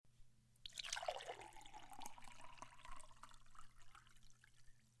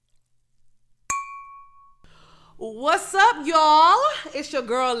What's up, y'all? It's your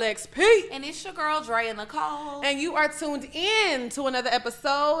girl Lex P. And it's your girl Drea Nicole. And you are tuned in to another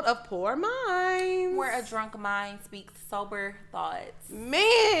episode of Poor Minds, where a drunk mind speaks sober thoughts.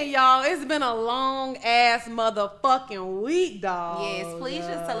 Man, y'all, it's been a long ass motherfucking week, dog. Yes, please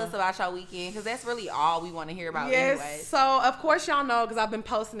just tell us about your weekend, because that's really all we want to hear about anyway. So of course y'all know, because I've been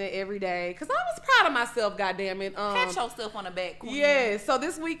posting it every day, because I was proud of myself, goddammit. Pat yourself on the back, queen. Yeah, so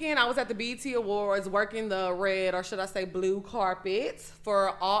this weekend I was at the BET Awards working the red, or should I say blue carpet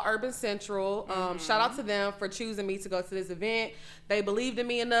for All Urban Central. Shout out to them for choosing me to go to this event. They believed in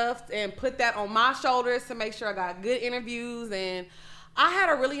me enough and put that on my shoulders to make sure I got good interviews, and I had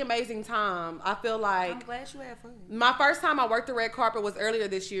a really amazing time. I feel like I'm glad you had fun. My first time I worked the red carpet was earlier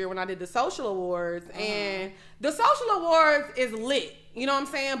this year when I did the social awards, and the social awards is lit, you know what I'm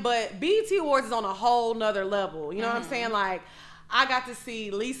saying? But BET Awards is on a whole nother level, you know what I'm saying? Like, I got to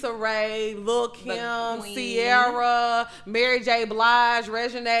see Lisa Ray, Lil Kim, Sierra, Mary J. Blige,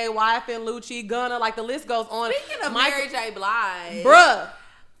 Regine, YFN Lucci, Gunna, like the list goes on. Speaking of Mary J. Blige, bruh.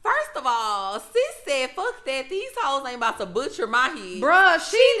 First of all, sis said, fuck that. These hoes ain't about to butcher my head. Bruh,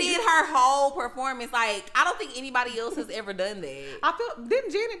 she did her whole performance. Like, I don't think anybody else has ever done that.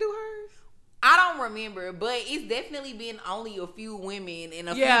 Didn't Janet do hers? I don't remember, but it's definitely been only a few women and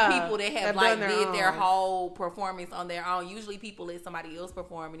a few people that have like did their whole performance on their own. Usually people let somebody else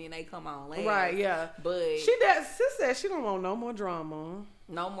perform and then they come on later. Right, yeah. But sis said she don't want no more drama.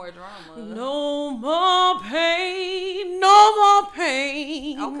 No more drama. No more pain. No more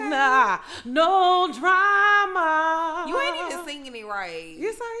pain. Okay. Nah, no drama. You ain't even singing it right.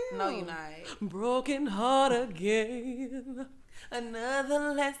 Yes, I am. No, you're not. Broken heart again.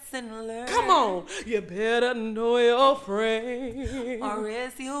 Another lesson learned. Come on. You better know your friend, or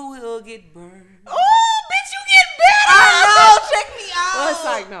else you will get burned. Oh, bitch, you get better. I know. Check me out. Well, it's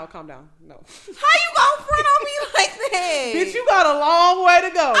like, no, calm down. No. How you gonna front on me like that? Bitch, you got a long way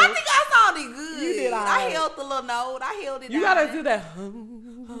to go. I think I sounded good. You did all I right. held the little note. I held it. You down. gotta do that.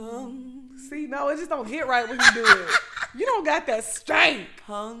 See, no, it just don't hit right when you do it. You don't got that strength.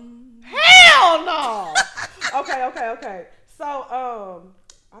 Hell no. Okay. So,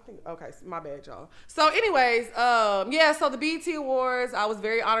 my bad, y'all. So, anyways, so the BET Awards, I was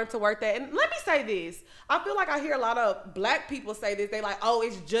very honored to work that. And let me say this. I feel like I hear a lot of black people say this. They like, oh,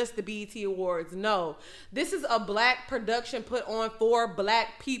 it's just the BET Awards. No. This is a black production put on for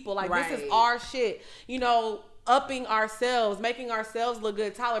black people. Like, This is our shit. You know, upping ourselves, making ourselves look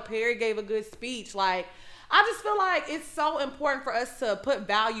good. Tyler Perry gave a good speech. Like, I just feel like it's so important for us to put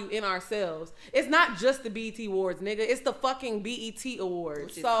value in ourselves. It's not just the BET Awards, nigga. It's the fucking BET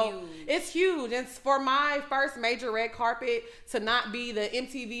Awards. So it's huge. And for my first major red carpet to not be the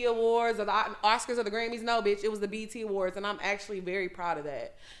MTV Awards or the Oscars or the Grammys, no, bitch, it was the BET Awards. And I'm actually very proud of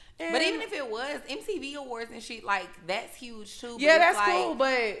that. But even if it was MTV Awards and shit, like, that's huge too. Yeah, that's like, cool,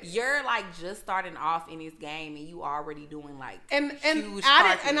 but you're like just starting off in this game and you already doing like huge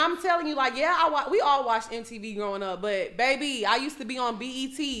and I'm telling you, like, we all watched MTV growing up, but baby, I used to be on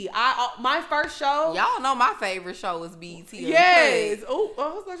BET. My first show, y'all know my favorite show was BET. Yes. Oh,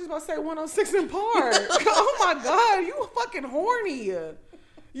 I was just about to say 106 in Park. Oh my God, you fucking horny.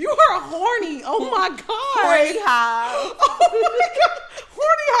 You are horny. Oh my God. Horny Hive. Oh my God.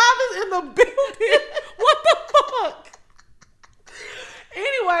 Horny Hive is in the building. What the fuck?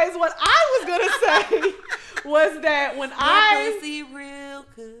 Anyways, what I was going to say was that when that pussy real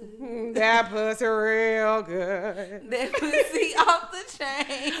good. That pussy real good. That pussy off the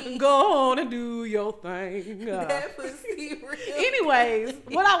chain. Go on and do your thing. That pussy real Anyways,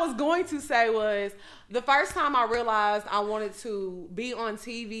 what I was going to say was, the first time I realized I wanted to be on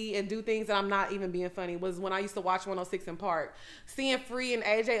TV and do things that I'm not even being funny was when I used to watch 106 in Park. Seeing Free and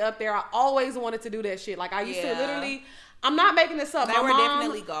AJ up there, I always wanted to do that shit. Like, I used to literally, I'm not making this up. They my were mom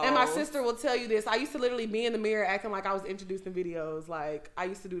definitely goals. And my sister will tell you this. I used to literally be in the mirror acting like I was introducing videos. Like, I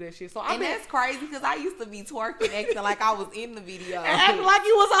used to do that shit. So that's crazy, because I used to be twerking, acting like I was in the video. And acting like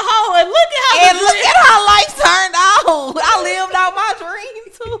you was a hoe. And look at how life turned out. I lived out my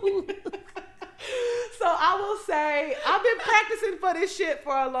dream too. So I will say, I've been practicing for this shit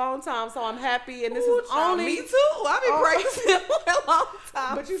for a long time, so I'm happy. And this is only... Me too. I've been practicing for a long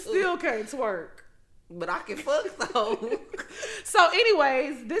time. But you still can't twerk. But I can fuck, though. So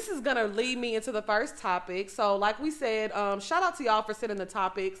anyways, this is going to lead me into the first topic. So like we said, shout out to y'all for sending the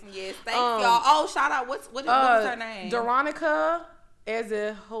topics. Yes, thank y'all. Oh, shout out. What was her name? Deronica.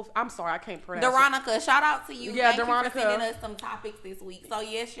 I'm sorry, I can't pronounce Deronica, shout out to you. Yeah, Thank Deronica. you for sending us some topics this week. So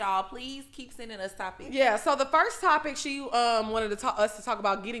yes, y'all, please keep sending us topics. Yeah, so the first topic she wanted us to talk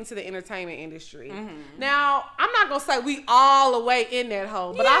about getting to the entertainment industry. Mm-hmm. Now, I'm not gonna say we all the way in that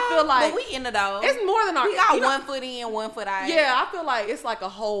hole, but I feel like we in the though. It's more than our. We got 1 foot in, 1 foot out. Yeah, I feel like it's like a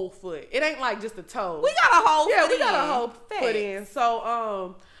whole foot. It ain't like just a toe. We got a whole foot in. Yeah, we got a whole foot in.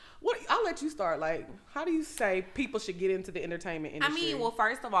 So I'll let you start. Like, how do you say people should get into the entertainment industry? I mean, well,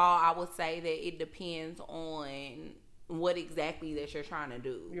 first of all, I would say that it depends on what exactly that you're trying to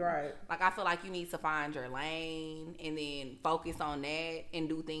do. You're right. Like, I feel like you need to find your lane and then focus on that and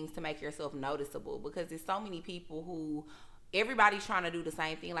do things to make yourself noticeable, because there's so many people who everybody's trying to do the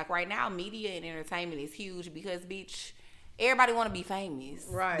same thing. Like right now, media and entertainment is huge because, bitch, everybody want to be famous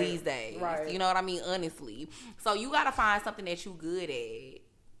these days. Right. You know what I mean? Honestly. So you got to find something that you good at.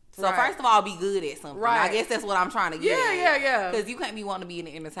 So first of all, be good at something. Right. I guess that's what I'm trying to get at. Yeah. Because you can't be wanting to be in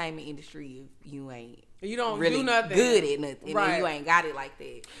the entertainment industry if you ain't. You don't really do nothing. Good at nothing. Right. And you ain't got it like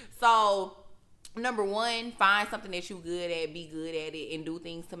that. So, number one, find something that you good at, be good at it, and do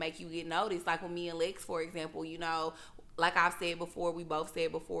things to make you get noticed. Like with me and Lex, for example, you know, like I've said before, we both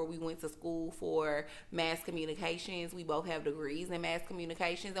said before, we went to school for mass communications. We both have degrees in mass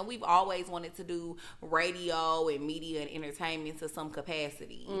communications, and we've always wanted to do radio and media and entertainment to some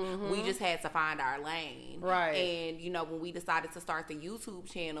capacity. Mm-hmm. We just had to find our lane. Right. And, you know, when we decided to start the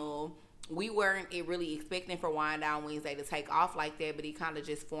YouTube channel, we weren't really expecting for Wind Down Wednesday to take off like that, but it kind of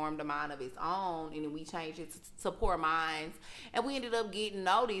just formed a mind of its own, and then we changed it to Poor Minds, and we ended up getting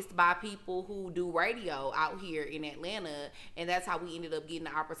noticed by people who do radio out here in Atlanta, and that's how we ended up getting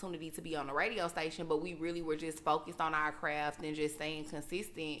the opportunity to be on the radio station. But we really were just focused on our craft and just staying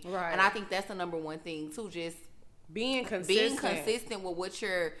consistent. Right. And I think that's the number one thing too, just being consistent with what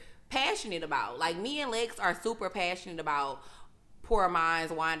you're passionate about. Like me and Lex are super passionate about Poor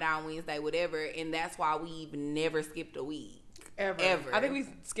Minds, Wind Down Wednesday, whatever, and that's why we've never skipped a week. Ever. I think we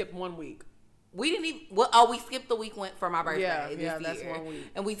skipped 1 week. We didn't even, we skipped the week for my birthday this year. That's 1 week.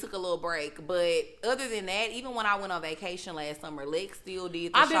 And we took a little break. But other than that, even when I went on vacation last summer, Lex still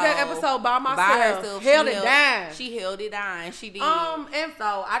did the show. I did that episode by myself. By herself. Held it down. She held it down. She did. And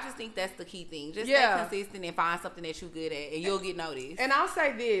so I just think that's the key thing. Just stay consistent and find something that you're good at, and you'll get noticed. And I'll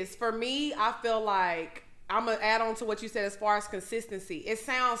say this. For me, I feel like, I'm going to add on to what you said as far as consistency. It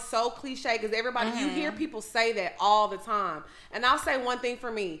sounds so cliche because everybody, you hear people say that all the time. And I'll say one thing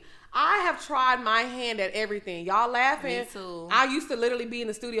for me. I have tried my hand at everything. Y'all laughing. Me too. I used to literally be in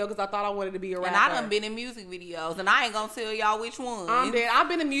the studio because I thought I wanted to be a rapper. And I done been in music videos, and I ain't gonna tell y'all which one. I've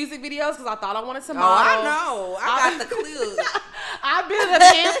been in music videos because I thought I wanted to model. I know. I got the clips. I've been in a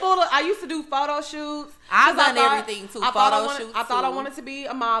handful of, I used to do photo shoots. I've done everything too. I thought I wanted to be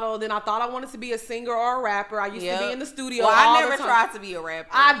a model. Then I thought I wanted to be a singer or a rapper. I used to be in the studio. Well, I never tried to be a rapper.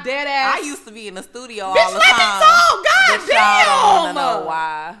 I dead ass. I used to be in the studio all the time. God damn. I don't know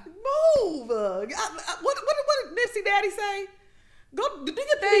why. Move. What did Nipsey Daddy say? Go do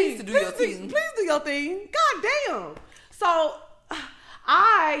your thing. Please do your thing. God damn. So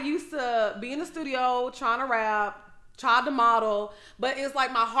I used to be in the studio trying to rap, tried to model, but it's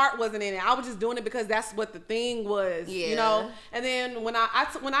like my heart wasn't in it. I was just doing it because that's what the thing was, you know? And then when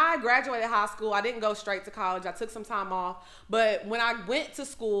I graduated high school, I didn't go straight to college. I took some time off. But when I went to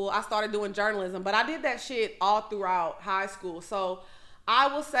school, I started doing journalism. But I did that shit all throughout high school. So I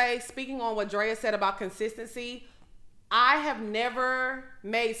will say, speaking on what Drea said about consistency, I have never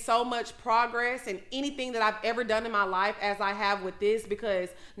made so much progress in anything that I've ever done in my life as I have with this, because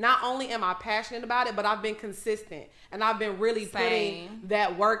not only am I passionate about it, but I've been consistent and I've been really putting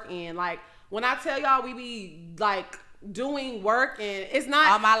that work in. Like when I tell y'all we be like doing work, and it's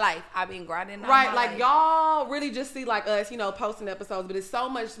not all my life I've been grinding like y'all really just see like us, you know, posting episodes, but it's so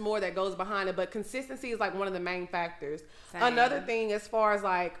much more that goes behind it. But consistency is like one of the main factors. Another thing, as far as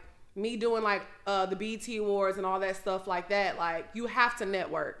like me doing like the BET Awards and all that stuff like that, like you have to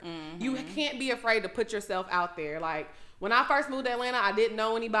network. You can't be afraid to put yourself out there. Like when I first moved to Atlanta, I didn't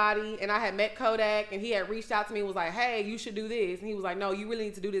know anybody, and I had met Kodak, and he had reached out to me and was like, hey, you should do this. And he was like, no, you really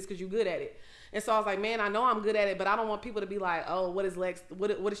need to do this because you're good at it. And so I was like, man, I know I'm good at it, but I don't want people to be like, oh, what is Lex? What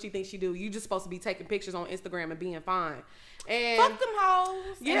does she think she do? You just supposed to be taking pictures on Instagram and being fine. And fuck them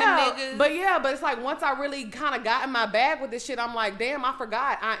hoes. Yeah, and them niggas. But it's like once I really kind of got in my bag with this shit, I'm like, damn, I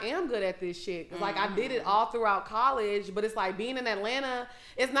forgot I am good at this shit. Cause like I did it all throughout college, but it's like being in Atlanta,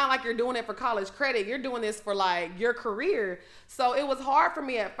 it's not like you're doing it for college credit. You're doing this for like your career. So it was hard for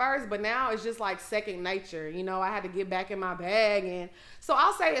me at first, but now it's just like second nature. You know, I had to get back in my bag. And so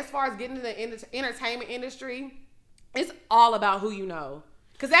I'll say, as far as getting into the entertainment industry, it's all about who you know.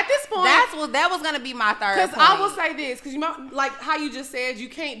 Because at this point, that was gonna be my third. Because I will say this, because you know, like how you just said, you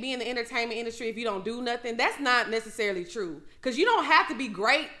can't be in the entertainment industry if you don't do nothing. That's not necessarily true. Because you don't have to be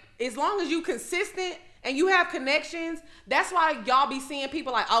great as long as you consistent and you have connections. That's why y'all be seeing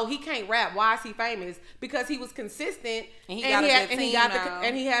people like, oh, he can't rap. Why is he famous? Because he was consistent and he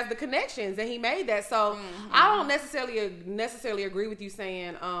has the connections and he made that. So I don't necessarily agree with you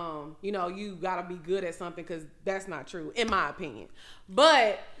saying, you know, you gotta be good at something, because that's not true in my opinion.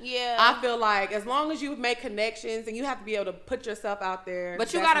 But yeah, I feel like as long as you make connections, and you have to be able to put yourself out there.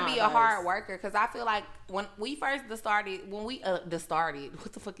 But you gotta be a hard worker, because I feel like when we first started,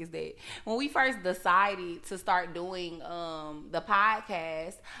 what the fuck is that? When we first decided to start doing the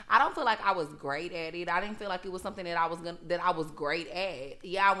podcast, I don't feel like I was great at it. I didn't feel like it was something that I was great at.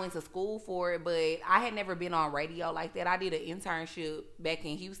 Yeah, I went to school for it, but I had never been on radio like that. I did an internship back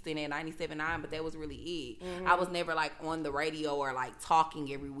in Houston at 97.9, but that was really it. I was never like on the radio or like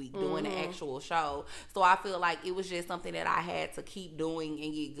talking every week doing an actual show. So I feel like it was just something that I had to keep doing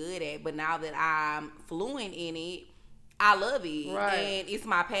and get good at. But now that I'm fluent in it, I love it. Right. And it's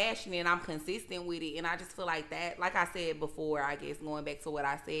my passion, and I'm consistent with it. And I just feel like that, like I said before, I guess going back to what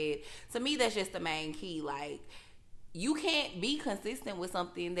I said, to me that's just the main key. Like, you can't be consistent with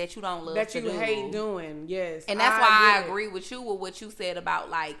something that you don't love that you hate doing. Yes. And that's why I agree with you with what you said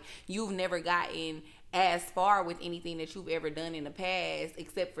about, like, you've never gotten as far with anything that you've ever done in the past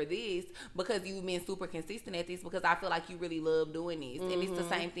except for this, because you've been super consistent at this, because I feel like you really love doing this. And it's the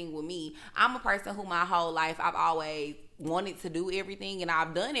same thing with me. I'm a person who my whole life I've always wanted to do everything, and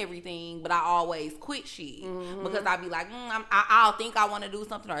I've done everything, but I always quit shit because I be like, I'll think I want to do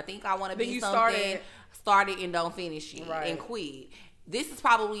something, or I think I want to be something, started and don't finish it and quit. This is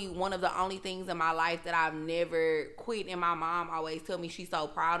probably one of the only things in my life that I've never quit. And my mom always tell me she's so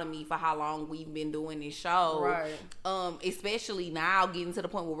proud of me for how long we've been doing this show. Right. Especially now, getting to the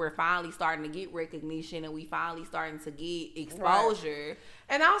point where we're finally starting to get recognition and we finally starting to get exposure. Right.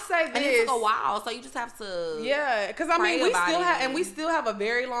 And I'll say this. And it took a while, so you just have to. Yeah, because I mean, we still have a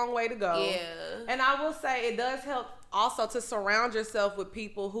very long way to go. Yeah. And I will say it does help also to surround yourself with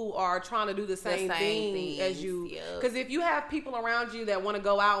people who are trying to do the same thing as you. Because if you have people around you that want to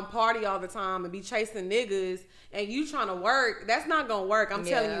go out and party all the time and be chasing niggas, and you trying to work, that's not going to work. I'm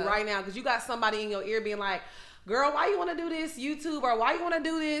telling you right now, because you got somebody in your ear being like, girl, why you want to do this YouTube, or why you want to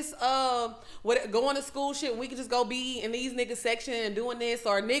do this going to school shit when we can just go be in these niggas section and doing this,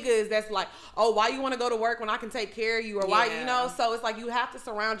 or niggas that's like, oh, why you want to go to work when I can take care of you, or why, you know? So it's like you have to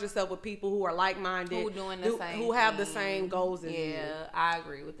surround yourself with people who are like-minded, who have the same goals as you. Yeah, I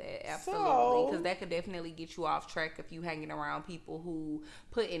agree with that, absolutely, because that could definitely get you off track if you hanging around people who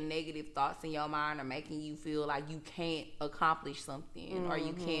putting negative thoughts in your mind or making you feel like you can't accomplish something or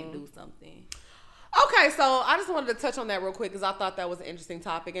you can't do something. Okay, so I just wanted to touch on that real quick because I thought that was an interesting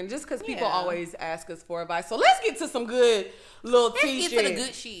topic, and just because people always ask us for advice. So let's get to some good little tea shit. Let's get to the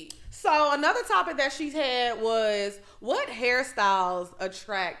good shit. So another topic that she had was, what hairstyles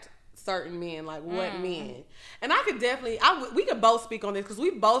attract certain men, like what men? And I could definitely, we could both speak on this because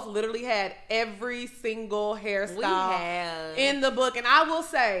we both literally had every single hairstyle in the book. And I will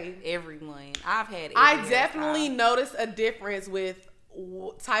say, everyone, I've had I definitely noticed a difference with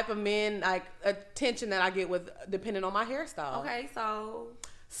type of men, like attention that I get with depending on my hairstyle. Okay, so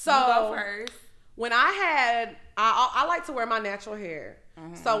you go first. When I like to wear my natural hair.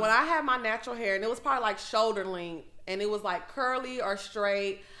 So when I had my natural hair, and it was probably like shoulder length, and it was like curly or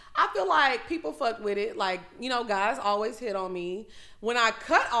straight, I feel like people fucked with it. Like, you know, guys always hit on me. When I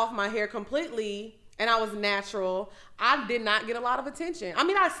cut off my hair completely and I was natural, I did not get a lot of attention. I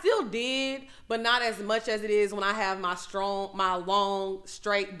mean, I still did, but not as much as it is when I have my long,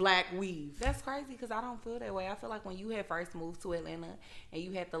 straight black weave. That's crazy because I don't feel that way. I feel like when you had first moved to Atlanta and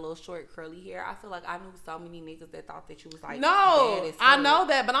you had the little short curly hair, I feel like I knew so many niggas that thought that you was like, no, I know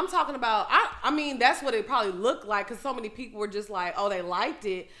that, but I'm talking about, I mean, that's what it probably looked like because so many people were just like, oh, they liked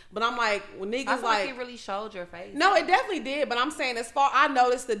it. But I'm like, when niggas I feel like it really showed your face. No, it definitely did. But I'm saying I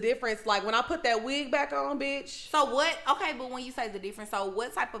noticed the difference. Like when I put that wig back on, bitch. So what? Okay, but when you say the difference, so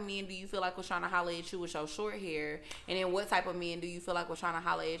what type of men do you feel like was trying to holler at you with your short hair, and then what type of men do you feel like was trying to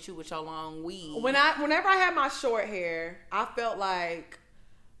holler at you with your long weave? Whenever I had my short hair, I felt like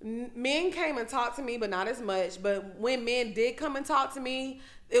men came and talked to me, but not as much. But when men did come and talk to me,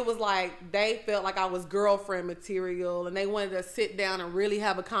 it was like they felt like I was girlfriend material, and they wanted to sit down and really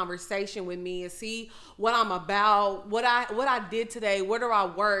have a conversation with me and see what I'm about, what I did today, where do I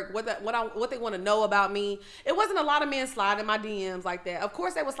work, what they want to know about me. It wasn't a lot of men sliding my DMs like that. Of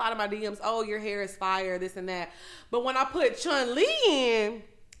course, they would slide in my DMs. Oh, your hair is fire, this and that. But when I put Chun-Li in,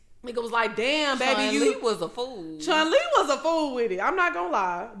 Nigga was like, damn, baby, Chun-Li was a fool. Chun-Li was a fool with it. I'm not gonna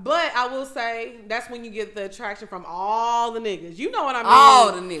lie. But I will say, that's when you get the attraction from all the niggas. You know what I mean?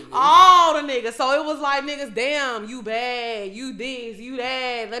 All the niggas. All the niggas. So it was like, niggas, damn, you bad, you this, you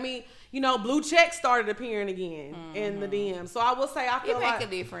that. Let me, blue check started appearing again in the DM. So I will say, I feel like it make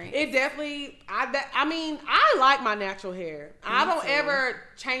a difference. It definitely, I like my natural hair. I don't ever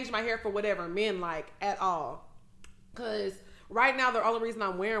change my hair for whatever men like at all. Because right now, the only reason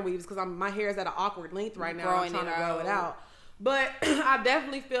I'm wearing weaves is because my hair is at an awkward length right now. I'm trying to grow it out. But I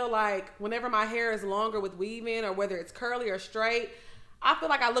definitely feel like whenever my hair is longer with weaving, or whether it's curly or straight, I feel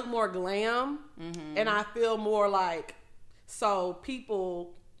like I look more glam. And I feel more like, so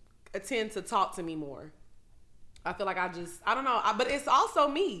people tend to talk to me more. I feel like I don't know. But it's also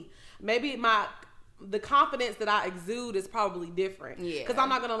me. Maybe the confidence that I exude is probably different. Yeah. Because I'm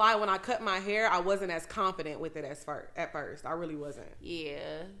not going to lie, when I cut my hair, I wasn't as confident with it at first. I really wasn't.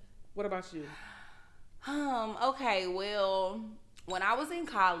 Yeah. What about you? Okay, well, when I was in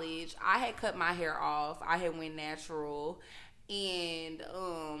college, I had cut my hair off. I had went natural. And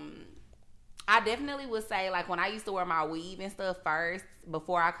I definitely would say, like, when I used to wear my weave and stuff first,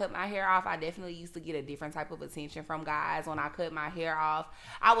 before I cut my hair off, I definitely used to get a different type of attention from guys. When I cut my hair off,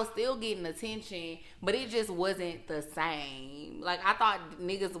 I was still getting attention, but it just wasn't the same. Like, I thought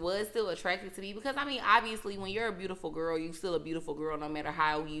niggas was still attracted to me because, obviously, when you're a beautiful girl, you still a beautiful girl no matter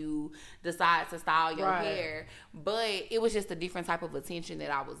how you decide to style your hair. But it was just a different type of attention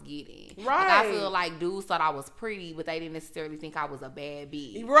that I was getting. Right. Like, I feel like dudes thought I was pretty, but they didn't necessarily think I was a bad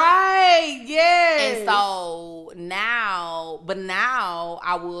bitch. Right. Yes. And so now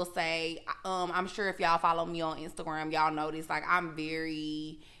I will say, I'm sure if y'all follow me on Instagram, y'all notice, like, I'm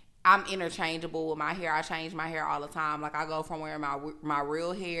interchangeable with my hair. I change my hair all the time. Like, I go from wearing my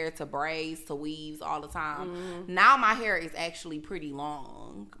real hair to braids to weaves all the time. Now my hair is actually pretty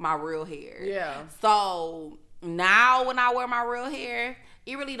long, my real hair. Yeah. So now when I wear my real hair,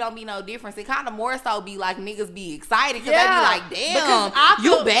 it really don't be no difference. It kind of more so be like niggas be excited because they be like, damn,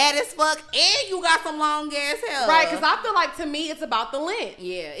 you bad as fuck and you got some long ass hair. Right, because I feel like to me it's about the length.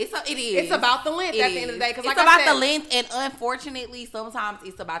 Yeah, it is. It's about the length at the end of the day. It's like about the length, and unfortunately sometimes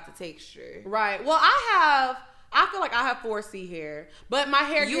it's about the texture. Right. Well, I feel like I have 4C hair, but my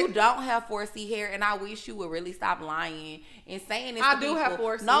hair. You don't have 4C hair, and I wish you would really stop lying and saying this. I do have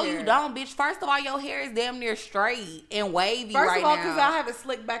 4C No, hair. you don't, bitch. First of all, your hair is damn near straight and wavy First right of all, now. because I have it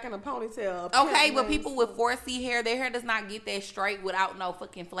slicked back in a ponytail. Okay, but people with 4C hair, their hair does not get that straight without no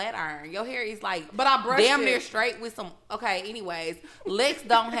fucking flat iron. Your hair is like, but I brushed damn it. near straight with some. Okay, anyways, Lex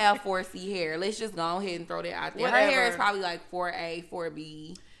don't have 4C hair. Let's just go ahead and throw that out there. Whatever. Her hair is probably like 4A,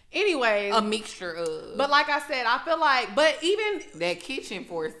 4B. Anyways, a mixture of. But like I said, I feel like, but even that kitchen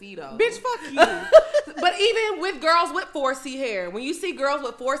 4C though. Bitch, fuck you. But even with girls with 4C hair, when you see girls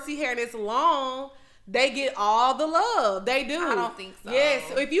with 4C hair and it's long, they get all the love. They do. I don't think so. Yes.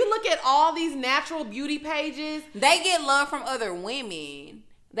 If you look at all these natural beauty pages, they get love from other women.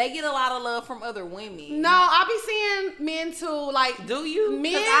 They get a lot of love from other women. No, I be seeing men too. Like, do you?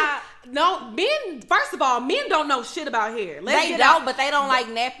 Men, men. First of all, men don't know shit about hair. But they don't like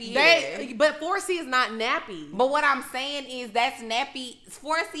nappy hair. But 4C is not nappy. But what I'm saying is that's nappy.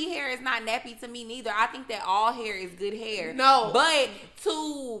 4C hair is not nappy to me neither. I think that all hair is good hair. No, but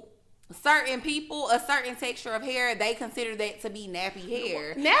to certain people, a certain texture of hair, they consider that to be nappy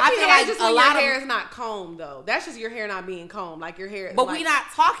hair. Nappy hair is just when your hair is not combed, though. That's just your hair not being combed, like your hair. But we're not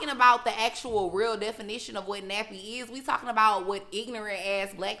talking about the actual real definition of what nappy is. We talking about what ignorant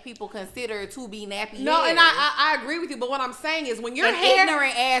ass black people consider to be nappy hair. No, and I agree with you. But what I'm saying is when your hair,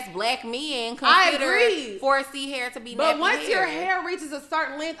 ignorant ass black men consider 4C hair to be nappy hair. But once your hair reaches a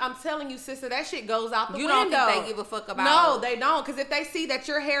certain length, I'm telling you, sister, that shit goes out the window. You don't think they give a fuck about? No, they don't. Because if they see that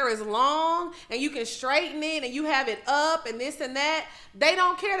your hair is long and you can straighten it and you have it up and this and that, they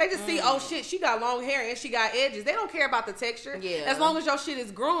don't care. They just see, oh shit, she got long hair and she got edges. They don't care about the texture. Yeah. As long as your shit is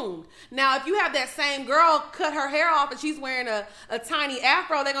groomed. Now, if you have that same girl cut her hair off and she's wearing a tiny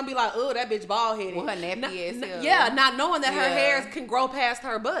afro, they're gonna be like, oh, that bitch bald headed. Well, her nappy ass hell. Yeah, not knowing that her hair can grow past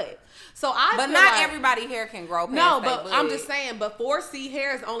her butt. So but not like, everybody hair can grow past no, but butt. I'm just saying, but 4C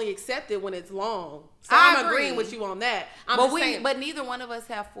hair is only accepted when it's long. So I'm agreeing with you on that. But neither one of us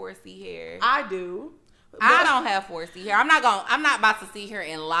have 4C hair. I do. I don't have 4C hair. I'm not about to sit here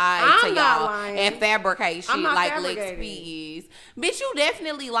and lie to y'all and fabricate shit like Lex P is. Bitch, you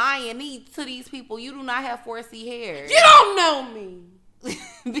definitely lying to these people. You do not have 4C hair. You don't know me.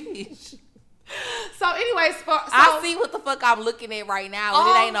 Bitch. So anyways, I see what the fuck I'm looking at right now, and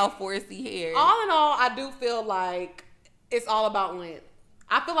it ain't no 4C hair. All in all, I do feel like it's all about length.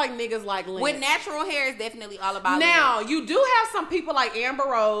 I feel like niggas like length. With natural hair, it's definitely all about now, length. you do have some people like Amber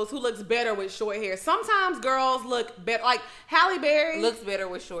Rose who looks better with short hair. Sometimes girls look better. Like Halle Berry. Looks better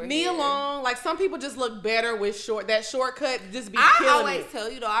with short hair. Nia Long. Like some people just look better with short. That shortcut just be I killing always it. tell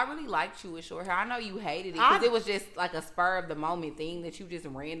you, though, I really liked you with short hair. I know you hated it because it was just like a spur of the moment thing that you just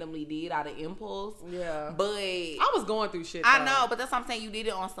randomly did out of impulse. Yeah. But I was going through shit, though. I know, but that's what I'm saying. You did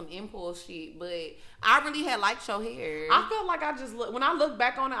it on some impulse shit. But I really had liked your hair. I felt like I just look, when I look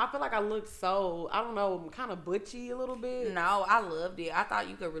back on it, I feel like I look so, I don't know, kind of butchy a little bit. No, I loved it. I thought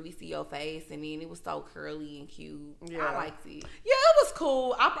you could really see your face, and then it was so curly and cute. Yeah. I liked it. Yeah, it was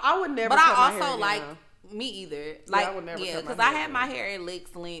cool. I would never. But cut I my hair also again, like though. me either. Like I would never cut my because hair I had again. my hair at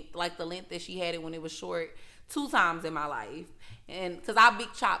Lex length, like the length that she had it when it was short, 2 times in my life, and because I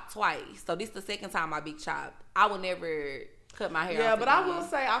big chopped twice, so this the second time I big chopped. I would never cut my hair. Yeah, off but again. I will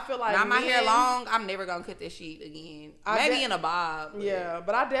say I feel like now my hair men- long. I'm never gonna cut that shit again. Maybe in a bob. But. Yeah,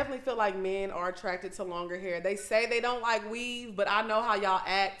 but I definitely feel like men are attracted to longer hair. They say they don't like weave, but I know how y'all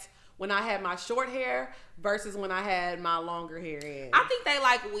act when I had my short hair versus when I had my longer hair in. I think they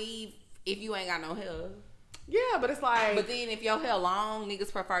like weave if you ain't got no hair. Yeah, but it's like... But then if your hair long,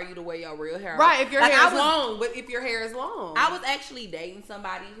 niggas prefer you to wear your real hair. Right, if your Like, hair I is was- long, but if your hair is long. I was actually dating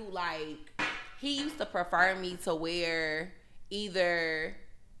somebody who he used to prefer me to wear either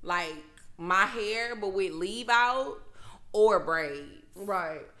like my hair but with leave out or braids.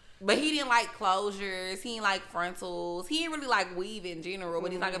 Right. But he didn't like closures. He didn't like frontals. He didn't really like weave in general.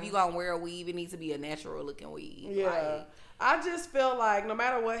 But he's like, if you gonna wear a weave, it needs to be a natural looking weave. Yeah. Like, I just feel like no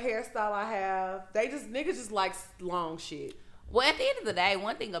matter what hairstyle I have, niggas just like long shit. well, at the end of the day,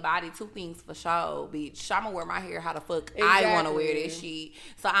 one thing about it, 2 things for sure, bitch. I'ma wear my hair how the fuck I want to wear this shit.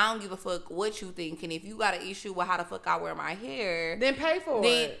 So I don't give a fuck what you think. And if you got an issue with how the fuck I wear my hair, Then pay for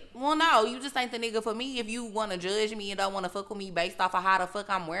it. well, no, you just ain't the nigga for me if you want to judge me and don't want to fuck with me based off of how the fuck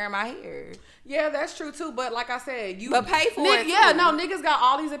I'm wearing my hair. Yeah, that's true too. But like I said, But pay for it, Yeah, too. no, niggas got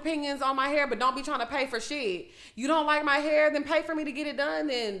all these opinions on my hair, but don't be trying to pay for shit. You don't like my hair, then pay for me to get it done.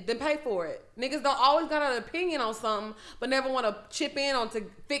 Then pay for it. Niggas don't always got an opinion on something, but never want to chip in on to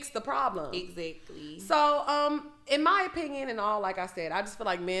fix the problem. Exactly. So, in my opinion and all, like I said, I just feel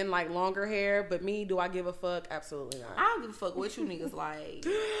like men like longer hair, but me, do I give a fuck? Absolutely not. I don't give a fuck what you niggas like.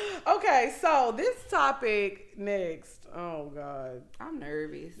 Okay, so this topic next. Oh God, I'm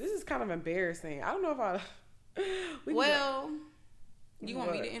nervous. this is kind of embarrassing. I don't know if I. we can Well, you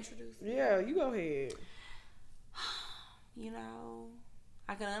want me What? to introduce? yeah, you go ahead. You know,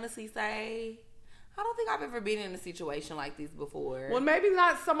 I can honestly say I don't think I've ever been in a situation like this before. Well, maybe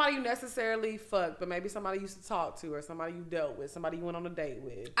not somebody you necessarily fucked, but maybe somebody you used to talk to, or somebody you dealt with, somebody you went on a date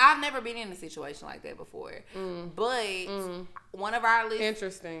with. I've never been in a situation like that before. But one of our listeners.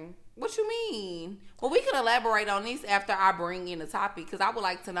 Interesting. What you mean? Well, we can elaborate on this after I bring in the topic because I would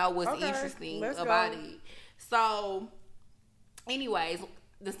like to know what's Okay, interesting let's about go. it. So, anyways,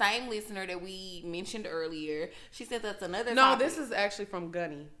 the same listener that we mentioned earlier, she sent us another No, topic. this is actually from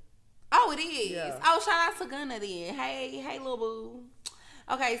Gunny. Oh, it is. Yeah. Oh, shout out to Gunna then. Hey, little boo.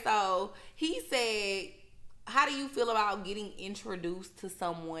 Okay, so he said, how do you feel about getting introduced to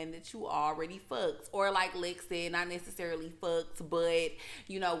someone that you already fucked? Or like Lex said, not necessarily fucked, but,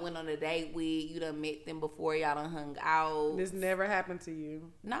 went on a date with, you done met them before, y'all done hung out. This never happened to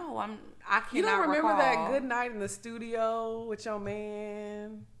you. No, I cannot You don't remember that recall. good night in the studio with your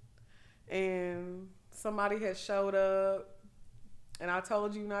man, and somebody had showed up, and I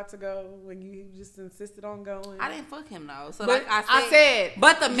told you not to go, and you just insisted on going. I didn't fuck him though. So But like I said,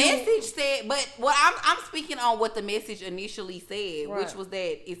 but the message said, but what I'm speaking on what the message initially said, Right. which was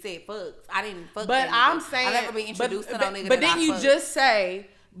that it said fucked. I didn't fuck. But that nigga. I'm saying, I never been introduced to no nigga. But that then I you fucked. just say,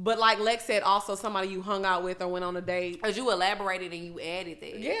 but like Lex said, also somebody you hung out with or went on a date. Cause you elaborated and you added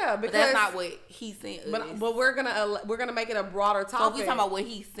that. Yeah, but because that's not what he sent us. But we're gonna make it a broader topic. so if we talking about what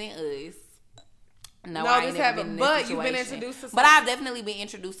he sent us. No, No, I this ain't never happened, been in but that you've been situation. introduced to But somebody. I've definitely been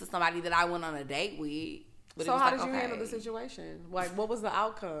introduced to somebody that I went on a date with. But it So was how like, did you handle the okay. situation? Like, what was the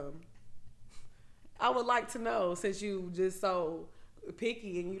outcome? I would like to know, since you just so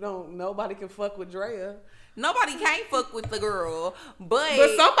picky and you don't, nobody can fuck with Drea. Nobody can't fuck with the girl,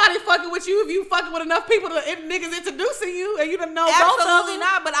 but somebody fucking with you if you fucking with enough people if niggas introducing you and you done know both of absolutely them.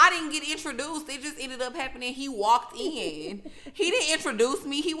 not. But I didn't get introduced. It just ended up happening. He walked in. He didn't introduce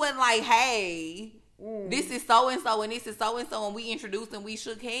me. He wasn't like, "Hey, this is so and so, and this is so and so," and we introduced and we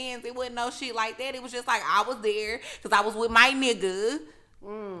shook hands. It wasn't no shit like that. It was just like I was there because I was with my nigga.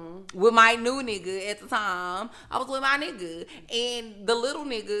 With my new nigga at the time. I was with my nigga. And the little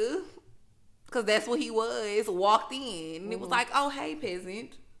nigga, because that's what he was, walked in. And it was like, "Oh, hey,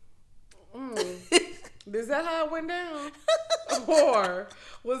 peasant." Is that how it went down? Or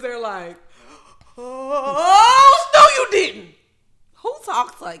was there like, oh, no, you didn't? Who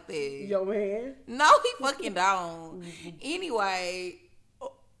talks like that? Yo, man. No, he fucking don't. Anyway.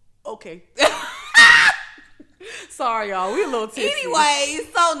 Okay. Sorry, y'all. We a little tipsy. Anyway,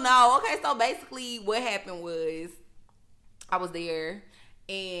 so no. Okay, so basically what happened was I was there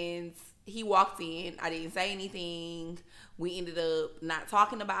and he walked in. I didn't say anything. We ended up not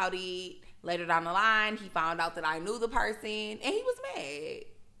talking about it. Later down the line, he found out that I knew the person and he was mad.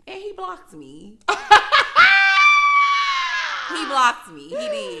 And he blocked me. He blocked me. He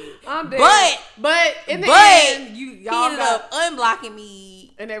did. I'm dead. But in the end, y'all he ended up unblocking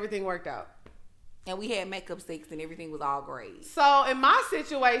me. And everything worked out. And we had makeup sex and everything was all great. So in my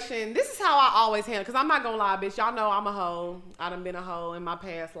situation, this is how I always handle. Because I'm not going to lie, bitch. Y'all know I'm a hoe. I done been a hoe in my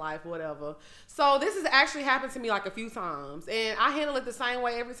past life, whatever. So this has actually happened to me like a few times. And I handle it the same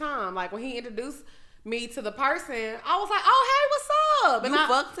way every time. Like when he introduced me to the person, I was like, oh, hey, what's up? And you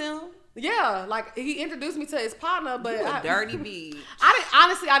fucked him? Yeah, like he introduced me to his partner, but you a dirty bitch.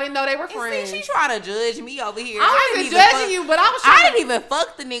 I didn't know they were friends. See, she trying to judge me over here. I wasn't judging you, but I didn't even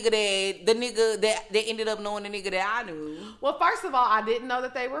fuck the nigga that ended up knowing the nigga that I knew. Well, first of all, I didn't know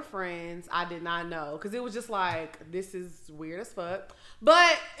that they were friends. I did not know because it was just like this is weird as fuck.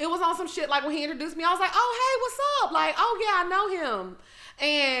 But it was on some shit like when he introduced me, I was like, oh hey, what's up? Like, oh yeah, I know him.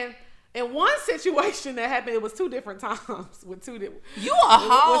 And in one situation that happened, it was 2 different times with 2 different. You a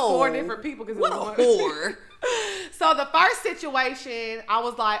hoe with 4 different people. What a whore. So the first situation, I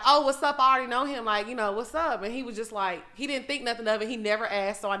was like, "Oh, what's up? I already know him. Like, you know, what's up?" And he was just like, he didn't think nothing of it. He never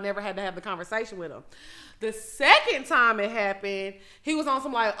asked, so I never had to have the conversation with him. The second time it happened, he was on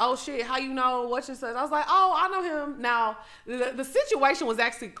some like, "Oh shit, how you know what you said?" I was like, "Oh, I know him." Now the situation was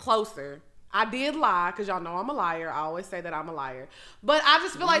actually closer. I did lie because y'all know I'm a liar. I always say that I'm a liar. But I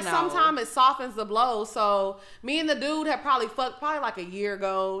just feel like sometimes it softens the blow. So me and the dude had probably fucked like a year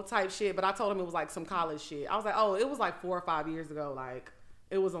ago type shit. But I told him it was like some college shit. I was like, oh, it was like 4 or 5 years ago. Like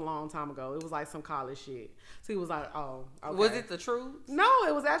it was a long time ago. It was like some college shit. So he was like, oh, okay. Was it the truth? No,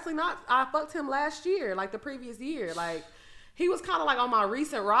 it was actually not. I fucked him last year, like the previous year. Like he was kind of like on my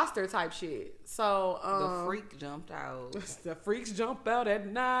recent roster type shit. So the freak jumped out. The freaks jump out at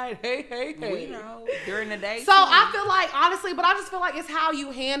night. Hey, hey, hey. We know during the day. So I feel like honestly, but I just feel like it's how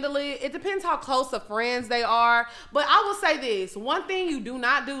you handle it. It depends how close of friends they are. But I will say this: one thing you do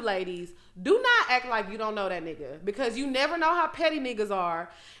not do, ladies, do not act like you don't know that nigga because you never know how petty niggas are.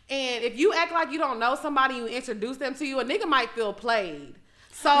 And if you act like you don't know somebody, you introduce them to you, a nigga might feel played.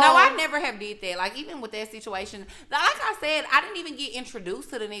 So no, I never have did that. Like even with that situation, like I said, I didn't even get introduced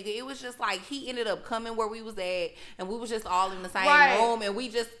to the nigga. It was just like he ended up coming where we was at, and we was just all in the same room, and we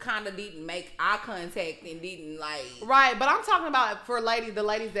just kind of didn't make eye contact and didn't like. Right, but I'm talking about for the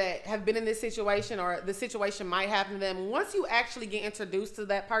ladies that have been in this situation or the situation might happen to them. Once you actually get introduced to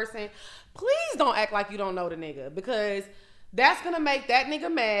that person, please don't act like you don't know the nigga because that's gonna make that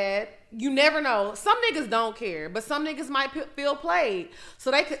nigga mad. You never know. Some niggas don't care, but some niggas might feel played. So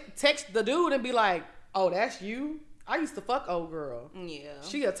they could text the dude and be like, "Oh, that's you? I used to fuck old girl. Yeah,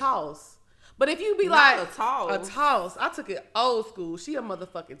 she a toss." But if you be not like a toss, I took it old school. She a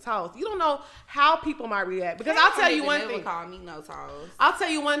motherfucking toss. You don't know how people might react because I'll tell you one thing. Call me no toss. I'll tell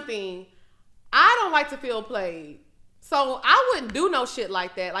you one thing. I don't like to feel played, so I wouldn't do no shit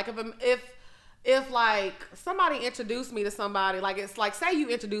like that. Like if like somebody introduced me to somebody, like it's like say you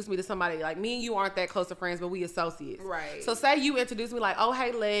introduced me to somebody, like me and you aren't that close of friends, but we associates. Right. So say you introduced me like, oh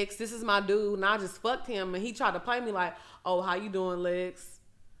hey Lex, this is my dude, and I just fucked him, and he tried to play me like, oh how you doing Lex?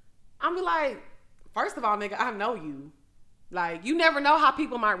 I'm be like, first of all, nigga, I know you. Like you never know how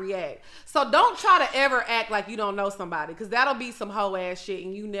people might react. So don't try to ever act like you don't know somebody, because that'll be some hoe ass shit,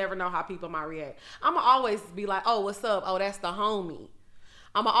 and you never know how people might react. I'ma always be like, oh what's up? Oh that's the homie.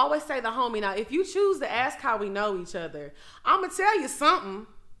 I'm going to always say the homie. Now, if you choose to ask how we know each other, I'm going to tell you something.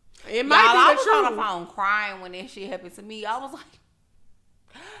 It might be the truth. I was on the phone crying when that shit happened to me. I was like,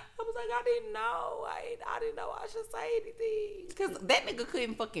 I didn't know. I didn't know I should say anything. Because that nigga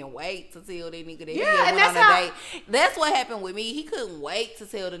couldn't fucking wait to tell that nigga that he had went on a date. That's what happened with me. He couldn't wait to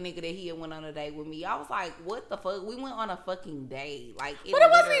tell the nigga that he had went on a date with me. I was like, what the fuck? We went on a fucking date. Like, but it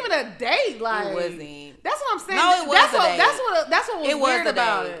wasn't even a date. Like, it wasn't. That's what I'm saying. No, it was a date. That's what was weird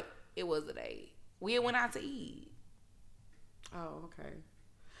about it. It was a date. We had went out to eat. Oh, okay.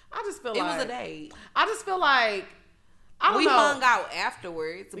 I just feel like it was a date. I just feel like we hung out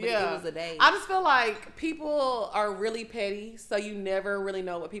afterwards, but it was a date. I just feel like people are really petty, so you never really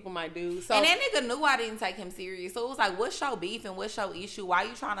know what people might do. So, and that nigga knew I didn't take him serious. So it was like, what's your beef and what's your issue? Why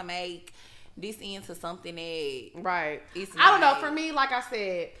you trying to make this into something that it's not? I don't know. For me, like I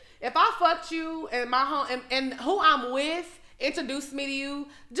said, if I fucked you and my home and who I'm with, introduced me to you,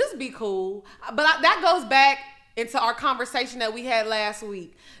 just be cool. But that goes back into our conversation that we had last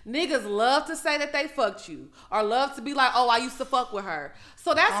week. Niggas love to say that they fucked you, or love to be like, oh, I used to fuck with her.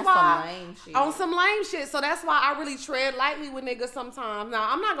 So that's on why some lame shit. On some lame shit. So that's why I really tread lightly with niggas sometimes. Now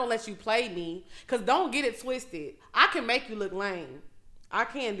I'm not gonna let you play me, cause don't get it twisted. I can make you look lame. I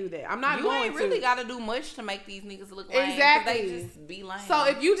can't do that. I'm not you going ain't to. really got to do much to make these niggas look lame. Exactly. They just be lame. So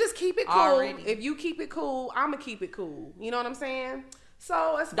if you just keep it cool, already. if you keep it cool, I'ma keep it cool. You know what I'm saying?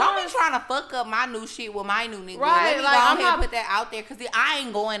 So as don't be trying to fuck up my new shit with my new nigga. Right, Let me like, go I'm ahead not, and put that out there, because I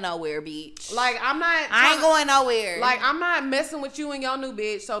ain't going nowhere, bitch. Like, I ain't going nowhere. Like, I'm not messing with you and your new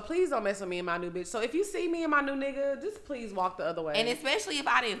bitch, so please don't mess with me and my new bitch. So if you see me and my new nigga, just please walk the other way. And especially if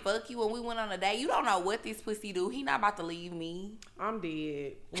I didn't fuck you when we went on a date, you don't know what this pussy do. He not about to leave me. I'm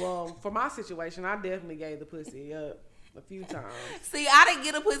dead. Well, for my situation, I definitely gave the pussy up a few times. See, I didn't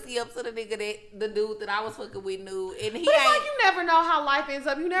get a pussy up to the nigga the dude that I was fucking with knew, and he but ain't. Like, you never know how life ends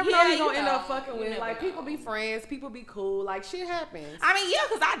up. You never know who you're gonna end up fucking with. Like, know. people be friends, people be cool. Like, shit happens. I mean, yeah,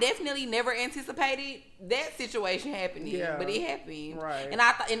 because I definitely never anticipated that situation happening, but it happened. Right. And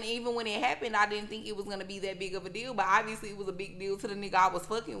and even when it happened, I didn't think it was gonna be that big of a deal. But obviously, it was a big deal to the nigga I was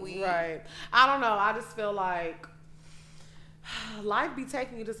fucking with. Right. I don't know. I just feel like life be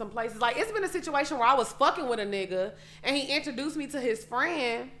taking you to some places. Like, it's been a situation where I was fucking with a nigga and he introduced me to his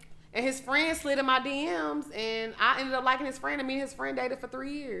friend, and his friend slid in my DMs, and I ended up liking his friend, and me and his friend dated for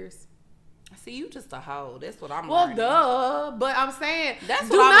 3 years. See, you just a hoe. That's what I'm Well, learning. duh. But I'm saying, that's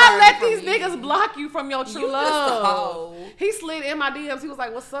do what not let from these niggas block you from your true love. Just a hoe. He slid in my DMs. He was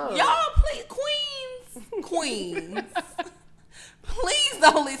like, what's up? Y'all, please, queens. Please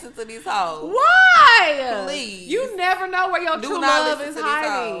don't listen to this hoe. Why? Please. You never know where your true love is hiding.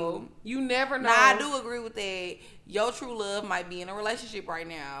 Hoe. You never know. Now, I do agree with that. Your true love might be in a relationship right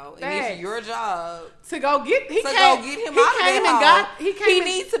now. And it's your job to go get him out of that hole. He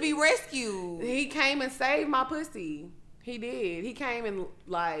needs to be rescued. He came and saved my pussy. He did. He came and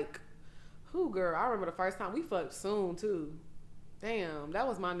like, girl? I remember the first time we fucked soon too. Damn, that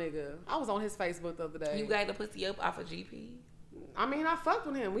was my nigga. I was on his Facebook the other day. You got the pussy up off of GP? I mean, I fucked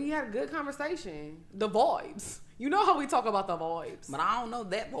with him. We had a good conversation. The vibes. You know how we talk about the vibes. But I don't know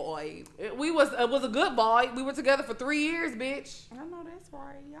that vibe. It was a good vibe. We were together for 3 years, bitch. I know that's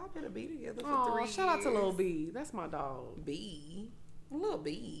right. Y'all better be together for 3 years. Shout out to Lil B. That's my dog. B. Lil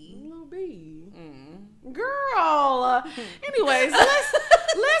B. Lil B. Girl. Anyways,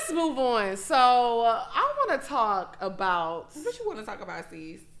 let's move on. So I want to talk about. What you want to talk about,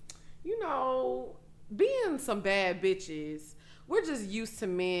 sis? You know, being some bad bitches. We're just used to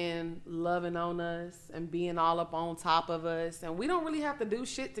men loving on us and being all up on top of us, and we don't really have to do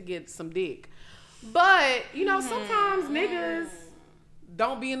shit to get some dick. But, you know, sometimes niggas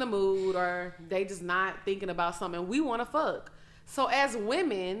don't be in the mood, or they just not thinking about something. We want to fuck. So as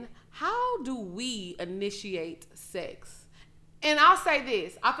women, how do we initiate sex? And I'll say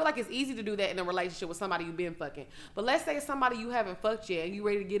this. I feel like it's easy to do that in a relationship with somebody you've been fucking. But let's say it's somebody you haven't fucked yet and you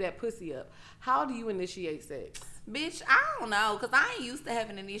ready to get that pussy up. How do you initiate sex? Bitch, I don't know, because I ain't used to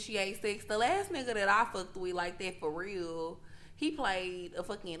having to initiate sex. The last nigga that I fucked with like that for real, he played a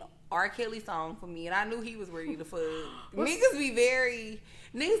fucking R. Kelly song for me, and I knew he was ready to fuck. Niggas be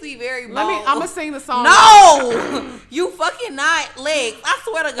very bold. I'm gonna sing the song. No! You fucking not. Legs. I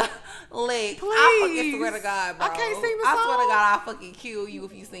swear to God. Legs. Please. I fucking swear to God, bro. I can't sing the song. I swear to God, I'll fucking kill you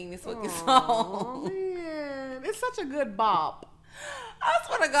if you sing this fucking song. Man. It's such a good bop. I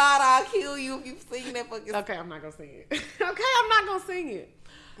swear to God, I'll kill you if you sing that fucking song. Okay, I'm not gonna sing it. Okay, I'm not gonna sing it.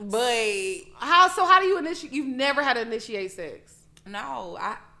 But how do you initiate? You've never had to initiate sex? No.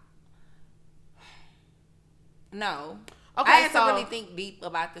 Okay, I had to really think deep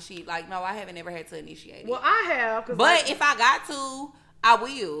about the shit. Like, no, I haven't ever had to initiate it. Well, I have. But if I got to, I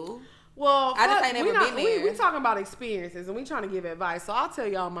will. Well, I just ain't never been there. We talking about experiences, and we trying to give advice. So I'll tell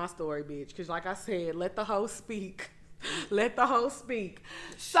y'all my story, bitch. Because like I said, let the hoe speak. Let the hoe speak.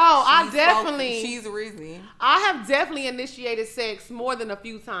 So she's a reason. I have definitely initiated sex more than a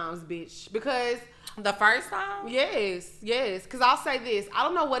few times, bitch. Because the first time? Yes. Because I'll say this. I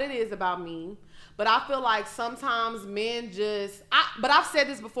don't know what it is about me, but I feel like sometimes men but I've said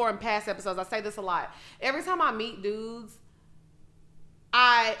this before in past episodes. I say this a lot. Every time I meet dudes,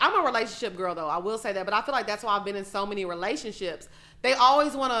 I'm a relationship girl, though. I will say that. But I feel like that's why I've been in so many relationships. They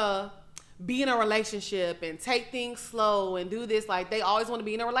always want to be in a relationship and take things slow and do this. Like, they always want to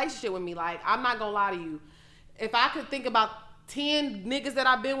be in a relationship with me. Like, I'm not going to lie to you. If I could think about 10 niggas that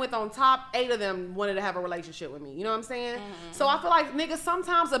I've been with on top, 8 of them wanted to have a relationship with me. You know what I'm saying? So I feel like niggas,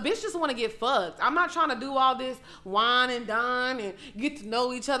 sometimes a bitch just want to get fucked. I'm not trying to do all this wine and dine and get to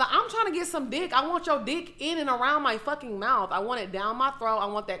know each other. I'm trying to get some dick. I want your dick in and around my fucking mouth. I want it down my throat. I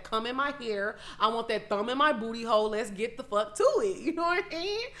want that cum in my hair. I want that thumb in my booty hole. Let's get the fuck to it. You know what I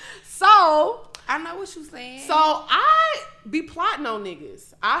mean? So I know what you saying. So I be plotting on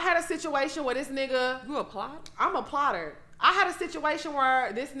niggas. I had a situation where this nigga. You a plot? I'm a plotter. I had a situation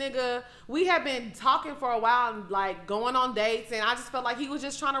where this nigga, we had been talking for a while and like going on dates, and I just felt like he was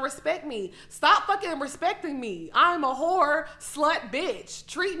just trying to respect me. Stop fucking respecting me. I'm a whore, slut, bitch.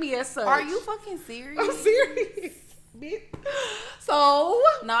 Treat me as such. Are you fucking serious? I'm serious, bitch. So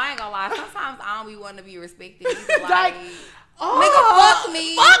no, I ain't gonna lie. Sometimes I don't be wanting to be respected. Either, like, nigga, fuck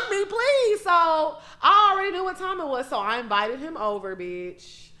me. Fuck me, please. So I already knew what time it was, so I invited him over,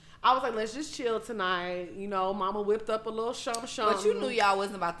 bitch. I was like, let's just chill tonight. You know, mama whipped up a little shum. But you knew y'all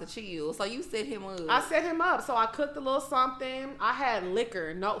wasn't about to chill, so you set him up. I set him up. So I cooked a little something. I had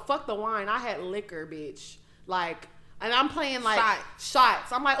liquor. No, fuck the wine. I had liquor, bitch. Like, and I'm playing like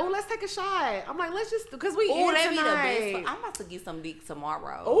shots. I'm like, oh, let's take a shot. I'm like, let's just, because we in that tonight. Be the best. I'm about to get some dick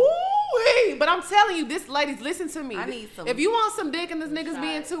tomorrow. Ooh, but I'm telling you, this ladies, listen to me. I need some. If you want some dick and this nigga's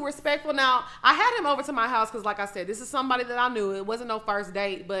being too respectful. Now, I had him over to my house because, like I said, this is somebody that I knew. It wasn't no first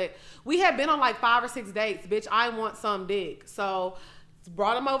date, but we had been on like 5 or 6 dates. Bitch, I want some dick. So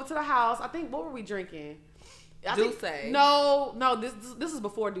brought him over to the house. I think, what were we drinking? Douce. No, this is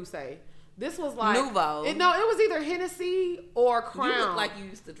before Douce. This was like Nouveau. It was either Hennessy or Crown. You look like you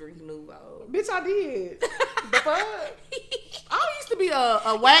used to drink Nouveau. Bitch, I did. The fuck? I used to be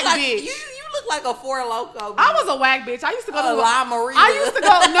a whack bitch. You look like a Four Loko. Bitch. I was a whack bitch. I used to go to La Maria. I used to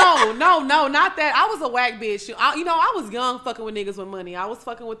go. No, not that. I was a whack bitch. I was young, fucking with niggas with money. I was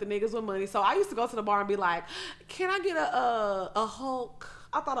fucking with the niggas with money. So I used to go to the bar and be like, "Can I get a Hulk?"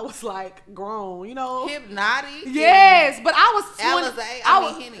 I thought I was like grown, you know. Hypnotic. Yes, but I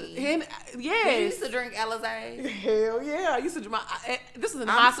was Henny. Yes. You used to drink Alizé. Hell yeah, I used to drink. This is in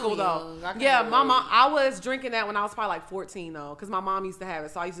high school though. Yeah, my mom. I was drinking that when I was probably like 14 though, because my mom used to have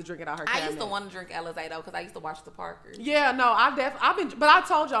it, so I used to drink it out her cabinet. I used to want to drink Alizé though, because I used to watch the Parkers. Yeah, no, I've been, but I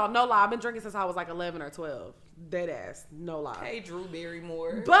told y'all, no lie, I've been drinking since I was like 11 or 12. Dead ass, no lie. Hey, Drew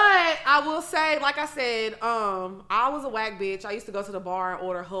Barrymore. But I will say, like I said, I was a whack bitch. I used to go to the bar and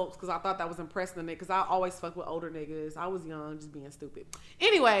order Hulks because I thought that was impressing me. Because I always fuck with older niggas. I was young, just being stupid.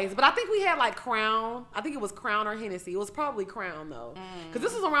 Anyways, but I think we had like Crown. I think it was Crown or Hennessy. It was probably Crown though, because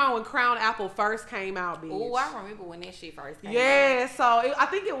this was around when Crown Apple first came out, bitch. Oh, I remember when that shit first came out. Yeah, so I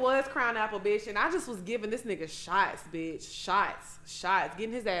think it was Crown Apple, bitch, and I just was giving this nigga shots, bitch, shots,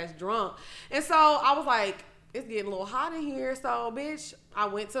 getting his ass drunk, and so I was like, it's getting a little hot in here, so bitch, I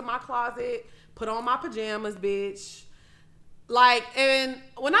went to my closet, put on my pajamas, bitch. Like, and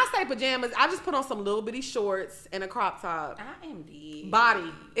when I say pajamas, I just put on some little bitty shorts and a crop top. I am dead.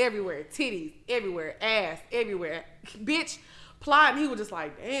 Body everywhere, titties everywhere, ass everywhere. Bitch, plotting, he was just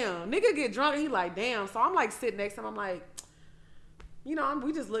like, damn. Nigga get drunk and he like, damn. So I'm like sitting next to him, I'm like, you know,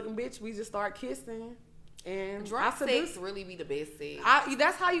 we just looking, bitch. We just start kissing. And drunk sex really be the best sex.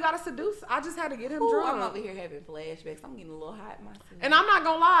 That's how you gotta seduce. I just had to get him drunk. I'm over here having flashbacks. I'm getting a little hot myself. And I'm not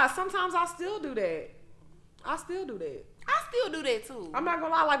gonna lie, sometimes I still do that. I still do that too. I'm not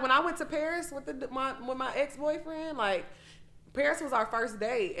gonna lie. Like when I went to Paris with my ex-boyfriend, like Paris was our first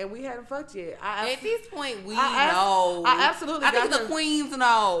date and we hadn't fucked yet. At this point, know. I absolutely. I think the queens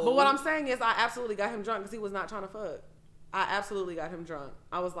know. But what I'm saying is, I absolutely got him drunk because he was not trying to fuck. I absolutely got him drunk.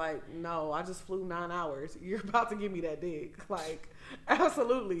 I was like, no, I just flew 9 hours. You're about to give me that dick. Like,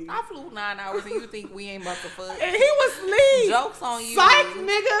 absolutely. I flew 9 hours and you think we ain't about to fuck. And he was asleep. Joke's on you. Psych,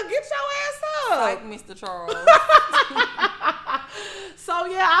 nigga. Get your ass up. Psych, Mr. Charles. So,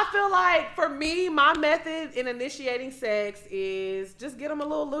 yeah, I feel like for me, my method in initiating sex is just get him a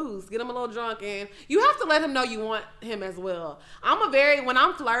little loose. Get him a little drunk. And you have to let him know you want him as well. When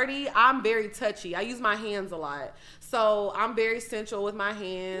I'm flirty, I'm very touchy. I use my hands a lot. So I'm very sensual with my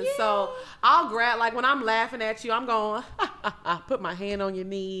hands. Yeah. So I'll grab, like when I'm laughing at you, I'm going, put my hand on your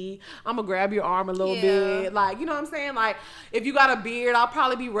knee. I'm going to grab your arm a little bit. Like, you know what I'm saying? Like, if you got a beard, I'll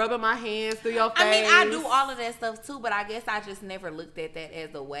probably be rubbing my hands through your face. I mean, I do all of that stuff too, but I guess I just never looked at that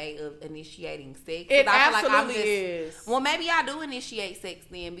as a way of initiating sex. It absolutely is. Well, maybe I do initiate sex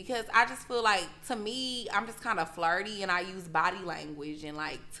then, because I just feel like, to me, I'm just kind of flirty and I use body language and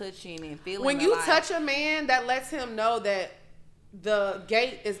like touching and feeling. When you touch a man, that lets him know that the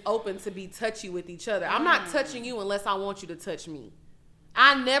gate is open to be touchy with each other. I'm not touching you unless I want you to touch me.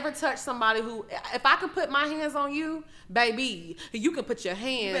 I never touch somebody who, if I can put my hands on you, baby, you can put your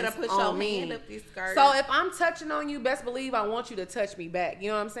hands on me. You better put your hand up this skirt. So if I'm touching on you, best believe I want you to touch me back. You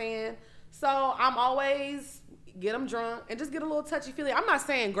know what I'm saying? So I'm always get them drunk and just get a little touchy-feely. I'm not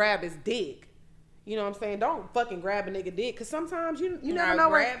saying grab his dick. You know what I'm saying? Don't fucking grab a nigga dick, because sometimes you never know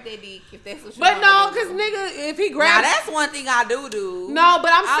grab that dick if that's what you But no, want because nigga, if he grabs... Now, that's one thing I do. No,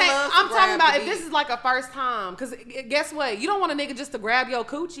 but I'm saying, I'm talking grab about the if this dick. is like a first time. Because guess what? You don't want a nigga just to grab your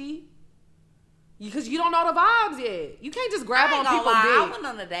coochie. Because you don't know the vibes yet. You can't just grab on people's I dick. went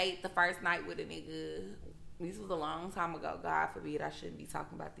on a date the first night with a nigga. This was a long time ago. God forbid I shouldn't be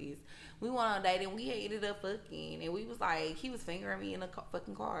talking about this. We went on a date and we ended up fucking. And we was like, he was fingering me in a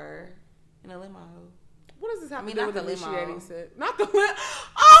fucking car. In a limo. What does this have I mean, to do not with the limo. initiating sex? Not the limo.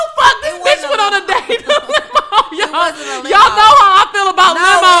 Oh, fuck. This It bitch wasn't went a on a date in a limo. wasn't a limo. Y'all know how I feel about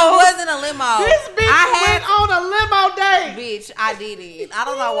limos. It wasn't a limo. This bitch went on a limo date. Bitch, I did it. I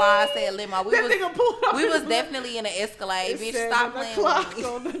don't know why I said limo. That nigga pulled up We in was his definitely in an Escalade. Bitch, 7 stop playing o'clock with me.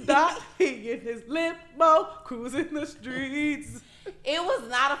 on the dot. He in his limo, cruising the streets. It was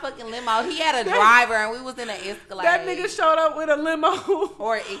not a fucking limo. He had a driver and we was in an Escalade. That nigga showed up with a limo.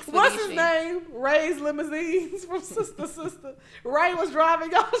 Or Expedition. What's his name? Ray's Limousines from Sister. Ray was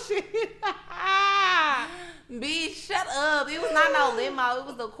driving y'all shit. Bitch, shut up. It was not no limo. It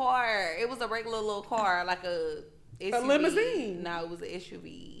was a car. It was a regular little car, like a SUV. A limousine. No, it was an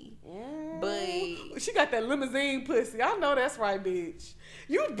SUV. But she got that limousine pussy. I know that's right, bitch.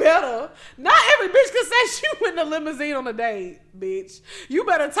 You better. Not every bitch can say she went in a limousine on a date, bitch. You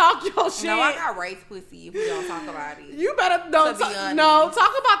better talk your shit. no, I got race pussy if we don't talk about it. You better To don't be talk. honest. No,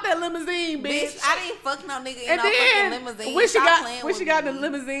 talk about that limousine, bitch. Bitch, I didn't fuck no nigga in And no then fucking limousine. when Stop playing with she got in me. the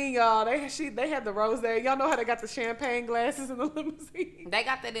limousine, y'all, they had the rose there. Y'all know how they got the champagne glasses in the limousine. They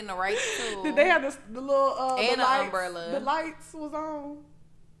got that in the race too. Did they have the little And the an lights, umbrella. The lights was on.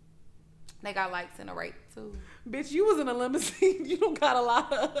 They got lights in the race too. Bitch, you was in a limousine. You don't got a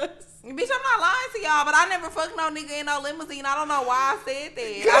lot of us. Bitch, I'm not lying to y'all, but I never fucked no nigga in no limousine. I don't know why I said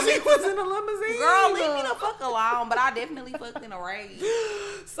that. Cause I mean, he was in a limousine. girl, leave me the fuck alone. But I definitely fucked in a race.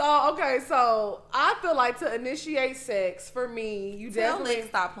 So okay, so I feel like to initiate sex for me, you Tell definitely Lex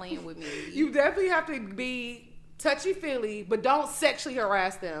stop playing with me. You definitely have to be touchy-feely, but don't sexually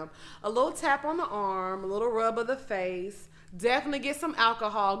harass them. A little tap on the arm, a little rub of the face. Definitely get some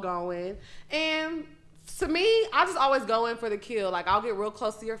alcohol going. And to me, I just always go in for the kill. Like, I'll get real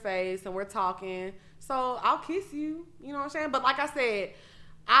close to your face and we're talking. So I'll kiss you. You know what I'm saying? But like I said,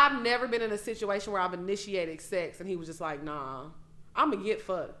 I've never been in a situation where I've initiated sex and he was just like, nah, I'm going to get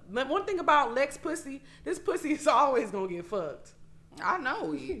fucked. One thing about Lex pussy, this pussy is always going to get fucked. I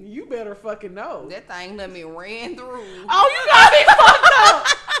know it. You better fucking know. That thing let me ran through. Oh, you got me fucked up.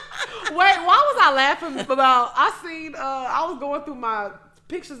 Wait, why was I laughing about? I was going through my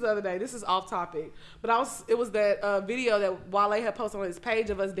pictures the other day. This is off topic, but it was that video that Wale had posted on his page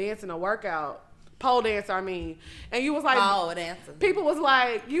of us dancing a workout, pole dancer. I mean, and you was like, Oh, dancer. people was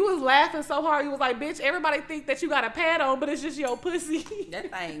like, you was laughing so hard. You was like, bitch, everybody think that you got a pad on, but it's just your pussy.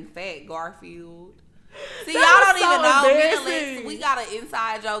 That thing fat, Garfield. See, That y'all was don't so even know. Me and embarrassing. Lex, we got an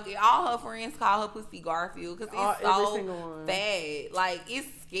inside joke. All her friends call her pussy Garfield because it's Every so single one. fat. Like, it's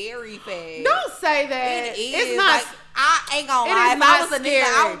scary fat. Don't say that. It is. It's not. Like, I ain't gonna it lie. is If I not was a nigga, scary.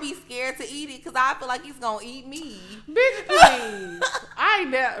 I would be scared to eat it because I feel like he's gonna eat me. Bitch, please. I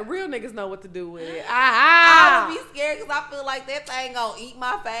ain't that. Real niggas know what to do with it. I would be scared because I feel like that thing gonna eat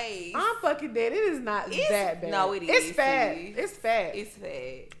my face. I'm fucking dead. It is not that bad. No, it is. It's fat. sis. It's fat. It's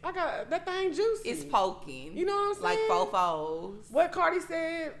fat. I got that thing juicy. It's poking. You know what I'm Like saying? fofos. What Cardi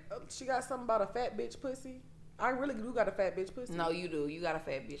said, she got something about a fat bitch pussy. I really do got a fat bitch pussy. No, you do. You got a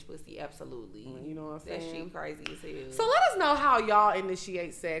fat bitch pussy. Absolutely. You know what I'm That saying? shit crazy as hell. So let us know how y'all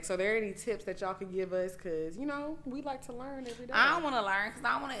initiate sex. Are there any tips that y'all can give us? Because, you know, we like to learn every day. I don't want to learn because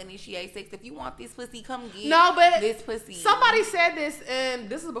I want to initiate sex. If you want this pussy, come get No, but this pussy. Somebody said this, and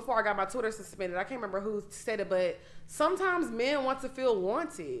this is before I got my Twitter suspended. I can't remember who said it, but sometimes men want to feel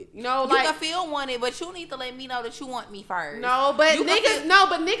wanted. You know, You like can feel wanted, but you need to let me know that you want me first. no, but You can niggas, feel- no,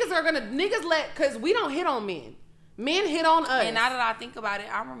 but niggas are gonna because we don't hit on men. Men hit on us. And now that I think about it,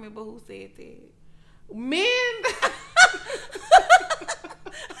 I remember who said that. Men.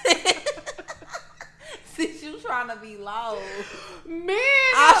 Since you trying to be low, Men.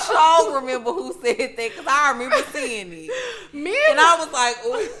 I sure remember who said that because I remember seeing it. Men. And I was like,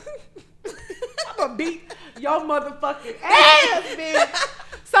 ooh. I'm gonna beat your motherfucking ass, bitch.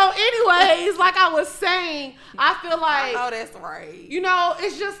 So, anyways, like I was saying, I feel like I know that's right. you know,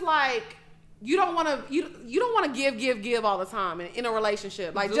 it's just like you don't want to you don't want to give all the time in a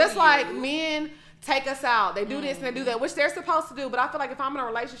relationship. Like Do just you? like men take us out. They do this and they do that, which they're supposed to do. But I feel like if I'm in a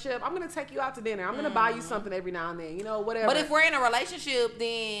relationship, I'm going to take you out to dinner. I'm going to buy you something every now and then, you know, whatever. But if we're in a relationship,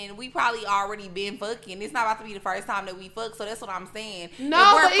 then we probably already been fucking. It's not about to be the first time that we fuck. So that's what I'm saying.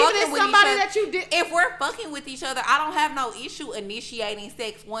 No, but even if somebody that you did. If we're fucking with each other, I don't have no issue initiating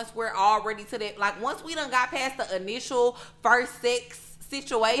sex once we're already to that. Like, once we done got past the initial first sex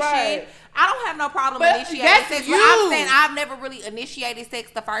situation, right. I don't have no problem initiating sex. But I'm saying I've never really initiated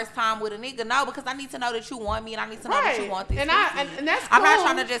sex the first time with a nigga. No, because I need to know that you want me and I need to know that you want this. And that's cool. I'm not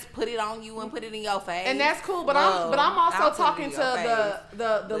trying to just put it on you and put it in your face. And that's cool. But I'm also talking to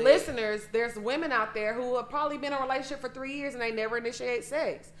the listeners. There's women out there who have probably been in a relationship for 3 years and they never initiate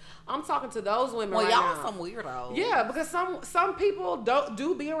sex. I'm talking to those women right now. Y'all some weirdos. Yeah, because some people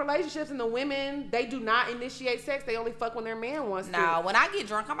do be in relationships and the women, they do not initiate sex. They only fuck when their man wants to. Nah, when I get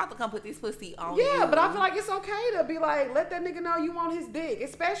drunk, I'm about to come put this pussy on you. Yeah, but I feel like it's okay to be like, let that nigga know you want his dick.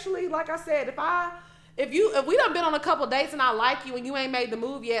 Especially, like I said, if we done been on a couple dates and I like you and you ain't made the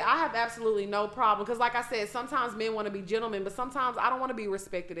move yet, I have absolutely no problem. Because like I said, sometimes men want to be gentlemen, but sometimes I don't want to be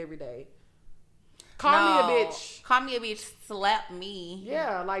respected every day. Call me a bitch. Call me a bitch. Slap me.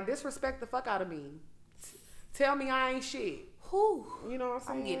 Yeah, like disrespect the fuck out of me. Tell me I ain't shit. Whew. You know what I'm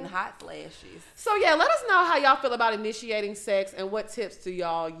saying? I'm getting hot flashes. So yeah, let us know how y'all feel about initiating sex and what tips do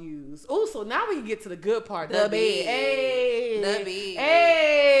y'all use. Ooh, so now we can get to the good part. The bed. Hey. The bed.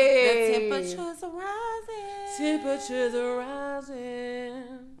 Hey. The temperatures are rising. Temperatures are rising.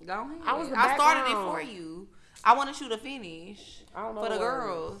 Go ahead. I started it for you. I wanted you to finish. I don't know for the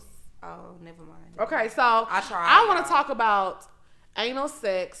girls. Oh, never mind. Okay, so I want to talk about anal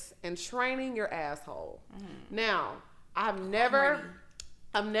sex and training your asshole. Mm-hmm. Now, I've never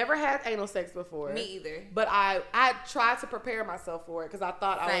had anal sex before. Me either. But I tried to prepare myself for it because I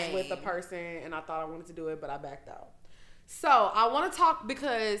thought I was with a person and I thought I wanted to do it, but I backed out. So I want to talk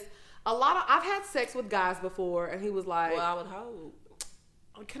because I've had sex with guys before, and he was like, "Well, I would hope."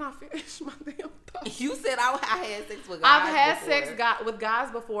 Can I finish my damn thought? You said I had sex with guys. I've had sex with guys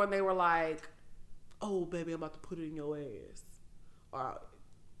before, and they were like, "Oh, baby, I'm about to put it in your ass," or,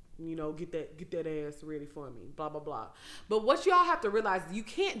 you know, get that ass ready for me. Blah blah blah. But what y'all have to realize, you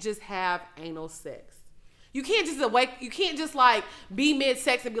can't just have anal sex. You can't just like be mid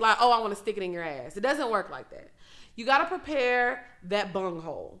sex and be like, "Oh, I want to stick it in your ass." It doesn't work like that. You got to prepare that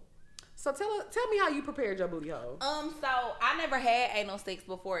bunghole. So tell me how you prepared your booty hole. So I never had anal sex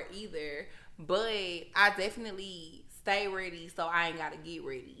before either, but I definitely stay ready, so I ain't gotta get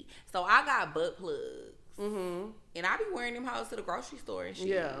ready. So I got butt plugs, and I be wearing them hoes to the grocery store and shit.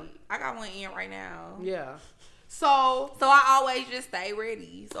 Yeah, I got one in right now. Yeah. So I always just stay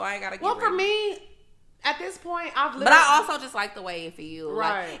ready, so I ain't gotta get ready. Well, for me, at this point, but I also just like the way it feels,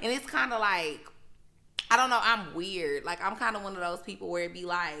 right? Like, and it's kind of like, I don't know, I'm weird. Like, I'm kind of one of those people where it be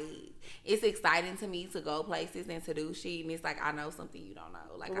like, it's exciting to me to go places and to do shit, and it's like, I know something you don't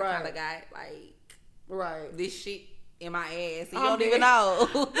know. Like, I kind of got, like, this shit in my ass, and you don't even know.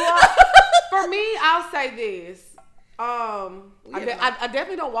 Well, for me, I'll say this. I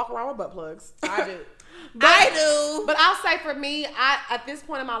definitely don't walk around with butt plugs. I do. But I'll say for me, at this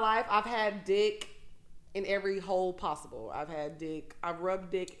point in my life, I've had dick in every hole possible. I've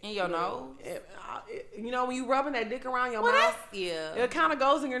rubbed dick in your nose. You know, when you rubbing that dick around your mouth, it kind of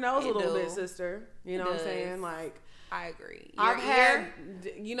goes in your nose a little bit, sister. You know what I'm saying? Like, I agree.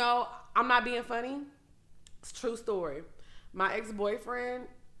 You know, I'm not being funny. It's a true story. My ex-boyfriend,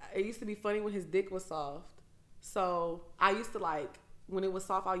 it used to be funny when his dick was soft. So I used to when it was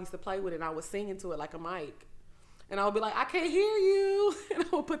soft, I used to play with it and I would sing into it like a mic. And I would be like, I can't hear you. And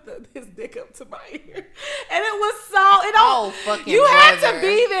I would put his dick up to my ear. And it was so, you had to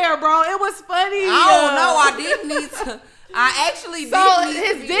be there, bro. It was funny. Oh, no, I didn't need to. I actually did. So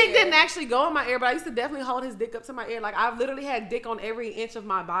his dick didn't actually go in my ear, but I used to definitely hold his dick up to my ear. Like, I've literally had dick on every inch of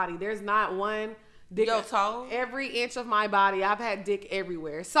my body. There's not one dick. Your toe? Every inch of my body. I've had dick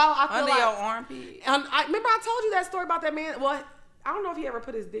everywhere. So I feel under your armpit? Remember I told you that story about that man? Well, I don't know if he ever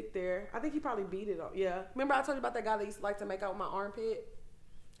put his dick there. I think he probably beat it on. Yeah. Remember I told you about that guy that used to like to make out with my armpit?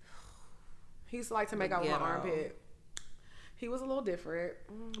 He used to like to make out with my armpit. He was a little different.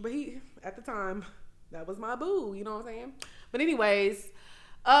 But at the time, that was my boo. You know what I'm saying? But anyways,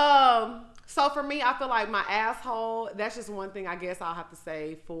 so for me, I feel like my asshole, that's just one thing I guess I'll have to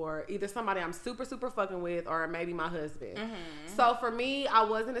say for either somebody I'm super, super fucking with or maybe my husband. Mm-hmm. So for me, I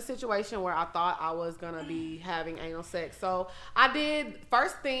was in a situation where I thought I was going to be having anal sex. So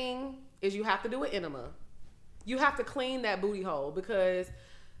first thing is you have to do an enema. You have to clean that booty hole because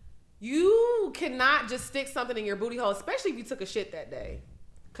you cannot just stick something in your booty hole, especially if you took a shit that day.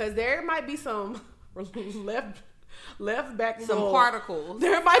 Because there might be some left back. Some particles.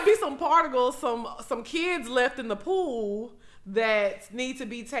 There might be some particles, some kids left in the pool that need to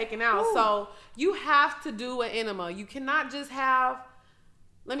be taken out. Ooh. So you have to do an enema. You cannot just have.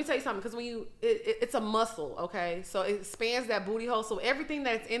 Let me tell you something, because when it's a muscle, okay? So it expands that booty hole. So everything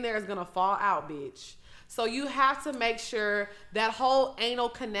that's in there is gonna fall out, bitch. So you have to make sure that whole anal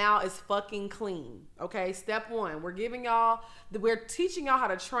canal is fucking clean. Okay, step one. We're teaching y'all how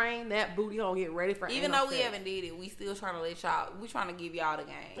to train that booty hole and get ready for even anal though we sex. haven't did it, we still trying to let y'all. We trying to give y'all the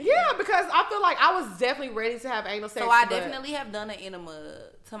game. Yeah, because I feel like I was definitely ready to have anal sex. So I definitely have done an enema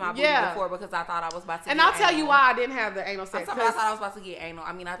to my booty before because I thought I was about to. And I'll tell you why I didn't have the anal sex. I thought I was about to get anal.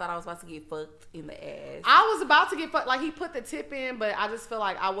 I mean, I thought I was about to get fucked in the ass. I was about to get fucked. Like he put the tip in, but I just feel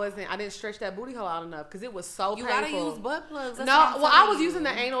like I didn't stretch that booty hole out enough because it was so painful. You gotta use butt plugs. I was using the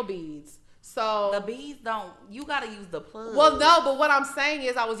anal beads. So the beads you gotta use the plug. Well, no, but what I'm saying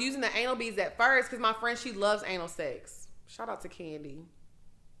is I was using the anal beads at first because my friend, she loves anal sex. Shout out to Candy.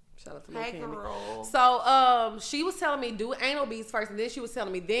 Shout out to my Candy. Girl. So she was telling me do anal beads first, and then she was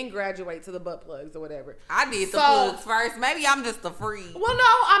telling me then graduate to the butt plugs or whatever. I did the plugs first. Maybe I'm just a freak. Well, no,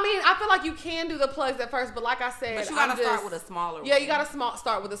 I mean I feel like you can do the plugs at first, but like I said, but you gotta start with a smaller one. Yeah, you gotta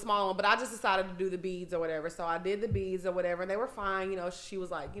start with a smaller one. But I just decided to do the beads or whatever. So I did the beads or whatever, and they were fine. You know, she was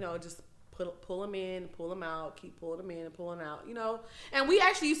like, you know, just pull them in, pull them out, keep pulling them in and pulling out, you know. And we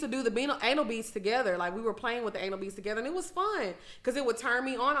actually used to do the anal beads together. Like we were playing with the anal beads together, and it was fun because it would turn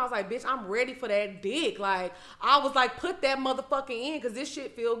me on. I was like, bitch, I'm ready for that dick. Like I was like, put that motherfucking in because this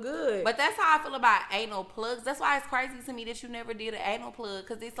shit feel good. But that's how I feel about anal plugs. That's why it's crazy to me that you never did an anal plug,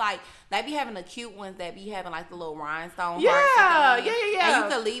 because it's like they be having the cute ones that be having like the little rhinestone. Yeah. And you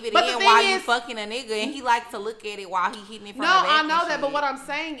can leave it in while you fucking a nigga, and he likes to look at it while he hitting it from the back. No, I know that, but what I'm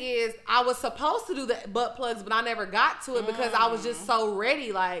saying is I was supposed to do the butt plugs, but I never got to it because I was just so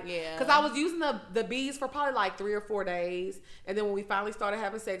ready. Like, because I was using the beads for probably like 3 or 4 days, and then when we finally started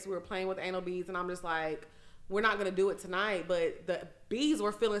having sex, we were playing with anal beads, and I'm just like, we're not gonna do it tonight, but the beads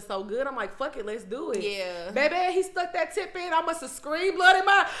were feeling so good. I'm like, fuck it, let's do it. Yeah, baby, he stuck that tip in. I must have screamed blood in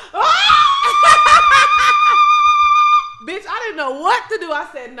my. Bitch, I didn't know what to do. I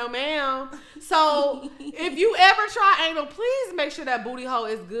said, no, ma'am. So if you ever try anal, please make sure that booty hole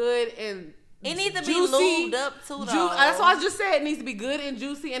is good and it needs to juicy, be lubed up too, though. That's what I just said. It needs to be good and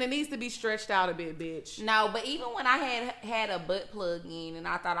juicy, and it needs to be stretched out a bit, bitch. No, but even when I had a butt plug in and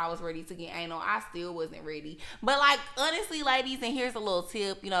I thought I was ready to get anal, I still wasn't ready. But like, honestly, ladies, and here's a little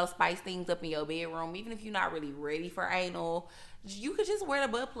tip, you know, spice things up in your bedroom. Even if you're not really ready for anal, you could just wear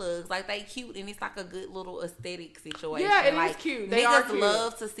the butt plugs. Like, they cute, and it's like a good little aesthetic situation. Yeah, it like, is cute. Niggas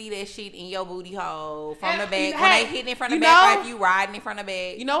love to see that shit in your booty hole from the back. When they hitting it from the back, or if you riding it from the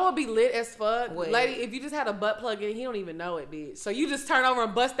back. You know what would be lit as fuck? What? Lady, if you just had a butt plug in, he don't even know it, bitch. So you just turn over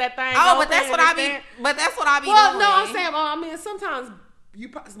and bust that thing. Oh, but that's what I be doing. Well, no, I'm saying, I mean, sometimes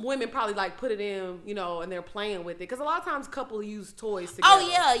women probably like put it in, you know, and they're playing with it, because a lot of times couples use toys together.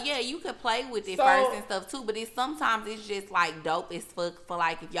 Oh yeah, you could play with it first and stuff too, but sometimes it's just like dope as fuck for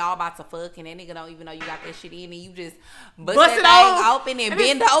like if y'all about to fuck and that nigga don't even know you got that shit in, and you just bust that thing open and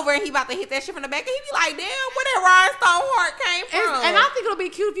bend over and he about to hit that shit from the back, and he be like, damn, where that rhinestone heart came from? And I think it'll be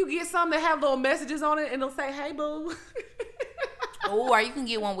cute if you get something that have little messages on it and it'll say, hey boo. Oh, or you can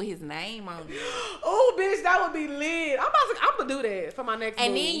get one with his name on it. Oh, bitch, that would be lit. I'm gonna do that for my next.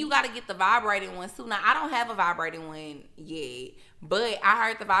 And then you gotta get the vibrating ones too. Now, I don't have a vibrating one yet, but I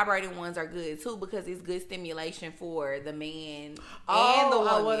heard the vibrating ones are good too, because it's good stimulation for the man and the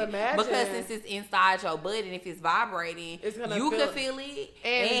woman. I would imagine. Because since it's inside your butt, and if it's vibrating, you can feel it,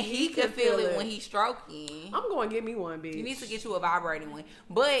 and he can feel it when he's stroking. I'm going to get me one, bitch. You need to get you a vibrating one,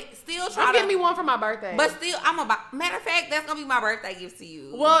 but still get me one for my birthday. But still, matter of fact, that's gonna be my birthday gift to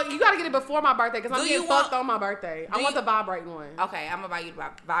you. Well, you gotta get it before my birthday, because I'm getting fucked on my birthday. I want the vibrating one. Okay, I'm gonna buy you the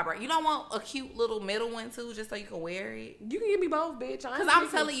vibrate. You don't want a cute little middle one too, just so you can wear it? You can give me both, bitch. Because I'm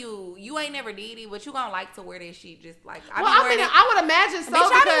telling you, you ain't never did it, but you gonna like to wear that shit. Just like I would imagine so. Bitch,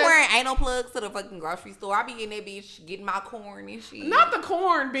 I be wearing anal plugs to the fucking grocery store. I be in that bitch getting my corn and shit. Not the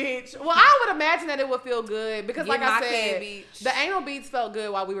corn, bitch. Well, I would imagine that it would feel good, because like I said, the anal beads felt good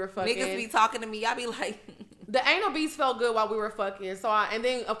while we were fucking. Niggas be talking to me. I be like. The anal beads felt good while we were fucking, and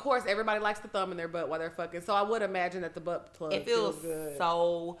then of course everybody likes to thumb in their butt while they're fucking. So I would imagine that the butt plug feels good.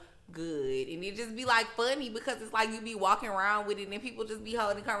 So good, and it just be like funny, because it's like you be walking around with it, and people just be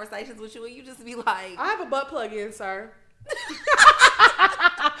holding conversations with you, and you just be like, I have a butt plug in, sir.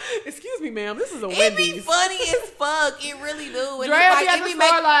 Excuse me, ma'am. This is a Wendy's. It be funny as fuck. It really do. And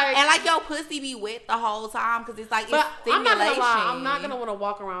and like your pussy be wet the whole time, because it's like it's stimulation. I'm not gonna lie. I'm not gonna want to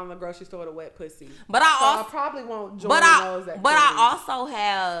walk around the grocery store with a wet pussy. But I probably won't join those. But I also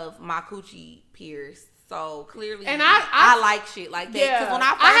have my coochie pierced. So clearly, and I like shit like that. Yeah, because when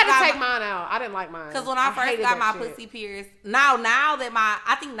I had to take mine out. I didn't like mine. Because when I first got my pussy pierced, now that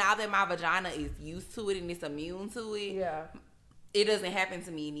my vagina is used to it and it's immune to it, yeah, it doesn't happen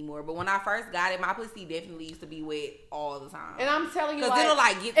to me anymore. But when I first got it, my pussy definitely used to be wet all the time. And I'm telling you, because it'll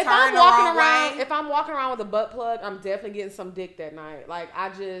get if turned the wrong way. If I'm walking around with a butt plug, I'm definitely getting some dick that night. Like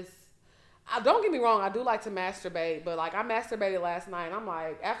don't get me wrong, I do like to masturbate, but like I masturbated last night and I'm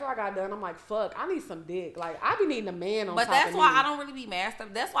like, after I got done, I'm like, fuck, I need some dick. Like I be needing a man on top of me. But that's why I don't really be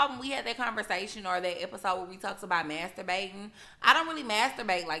masturbating. That's why when we had that conversation or that episode where we talked about masturbating, I don't really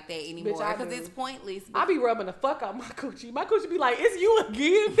masturbate like that anymore because it's pointless. I be rubbing the fuck out my coochie. My coochie be like, it's you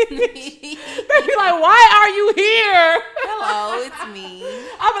again, bitch. They be like, why are you here? Hello, it's me.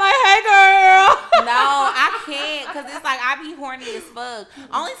 I be like, hey girl. No, I can't because it's like I be horny as fuck.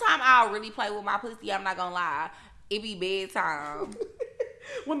 Only time I'll really play with my pussy, I'm not gonna lie, it be bedtime.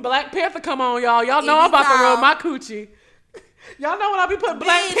 When Black Panther come on, y'all know I'm about to rub my coochie. Y'all know when I be putting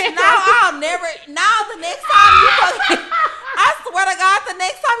Black Panther. Now the next time you fucking, I swear to God, the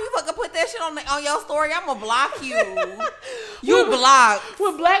next time you fucking put that shit on your story, I'm gonna block you. You blocked.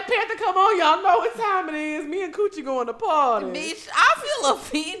 When Black Panther come on, y'all know what time it is. Me and Coochie going to party. Bitch, I feel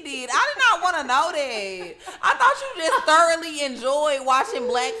offended. I did not want to know that. I thought you just thoroughly enjoyed watching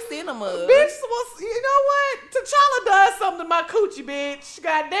black cinema. Bitch, you know what? T'Challa does something to my Coochie, bitch.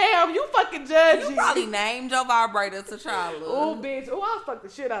 Goddamn, you fucking judgy. You probably named your vibrator T'Challa. Oh, bitch. Oh, I'll fuck the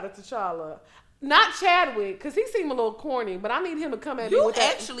shit out of T'Challa. Not Chadwick, because he seemed a little corny, but I need him to come at me with that.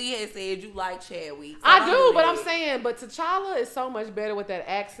 You actually had said you like Chadwick. So I do, but I'm saying, but T'Challa is so much better with that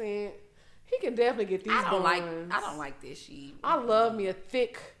accent. He can definitely get these buns. I don't like this shit. I love me a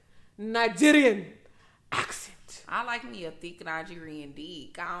thick Nigerian accent. I like me a thick Nigerian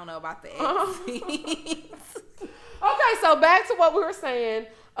dick. I don't know about the accent. Okay, so back to what we were saying.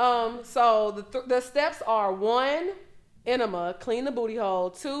 So the steps are 1, enema, clean the booty hole.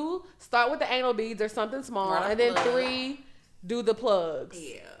 2, start with the anal beads or something small. And then 3, do the plugs.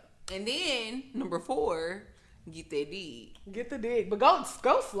 Yeah. And then number 4, get that dick. Get the dick. But go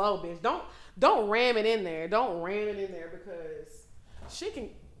slow, bitch. Don't ram it in there. Don't ram it in there because she can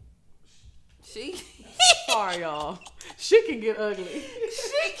sorry, y'all. She can get ugly.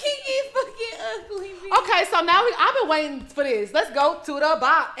 She can get fucking ugly, bitch. Okay, so now I've been waiting for this. Let's go to the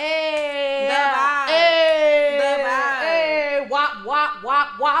bop. Hey. The bop. Hey. The bop. Hey. Wop, wop,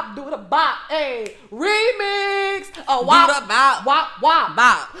 wop, wop. Do the bop. Hey. Remix. Oh, wop. Do the bop. Wop, wop.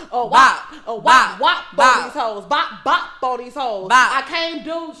 Bop. Oh, wop. Bop. Oh, wop, Bop. wop. Bop. On these hoes. Bop, bop on these hoes. Bop. I came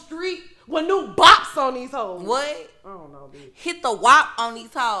down the street with new bops on these hoes. What? I don't know, bitch. Hit the wop on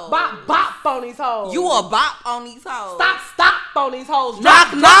these hoes. Bop, bop on these hoes. You a bop on these hoes. Stop on these hoes.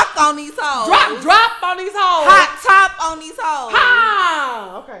 Knock on these hoes. Drop on these hoes. Hot top on these hoes.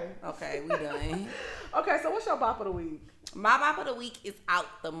 Ha! Okay, we done. Okay, so what's your bop of the week? My bop of the week is Out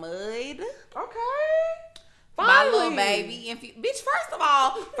the Mud. Okay. My little baby. Bitch, first of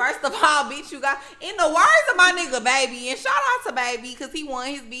all, bitch, you got, in the words of my nigga Baby, and shout out to Baby, because he won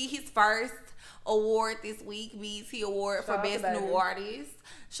his first award this week, BET Award for Best New Artist.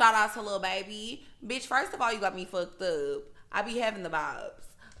 Shout out to Lil Baby. Bitch, first of all, you got me fucked up. I be having the vibes.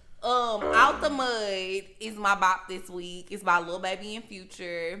 Out the Mud is my bop this week. It's by Lil Baby and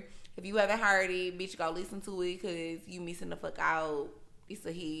Future. If you haven't heard it, bitch, go listen to it because you missing the fuck out. It's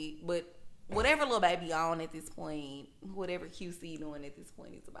a hit. But whatever Lil Baby on at this point, whatever QC doing at this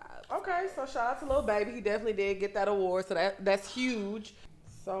point, it's a vibe. Okay, so shout out to Lil Baby. He definitely did get that award, so that's huge.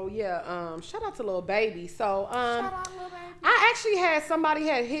 So yeah, shout out to Lil Baby. So shout out Lil Baby. I actually had somebody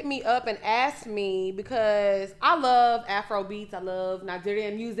had hit me up and asked me because I love Afro beats, I love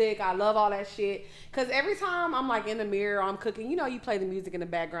Nigerian music, I love all that shit. Cause every time I'm like in the mirror, I'm cooking, you play the music in the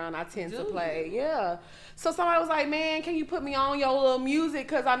background. I tend to play, yeah. So somebody was like, "Man, can you put me on your little music?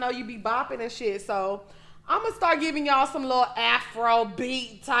 Cause I know you be bopping and shit." So I'm gonna start giving y'all some little Afro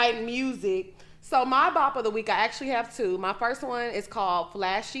beat type music. So my bop of the week, I actually have 2. My first one is called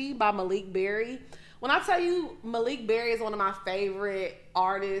Flashy by Malik Berry. When I tell you Malik Berry is one of my favorite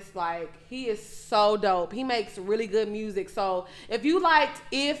artists, like he is so dope. He makes really good music. So if you liked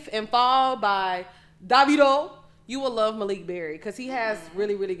If and Fall by Davido, you will love Malik Berry because he has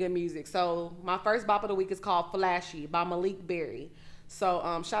really, really good music. So my first bop of the week is called Flashy by Malik Berry.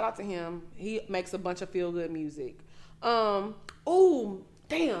 So shout out to him. He makes a bunch of feel-good music.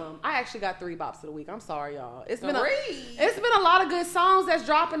 Damn, I actually got 3 bops of the week. I'm sorry, y'all. It's been a lot of good songs that's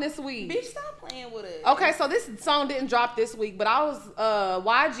dropping this week. Bitch, stop playing with it. Okay, so this song didn't drop this week, but I was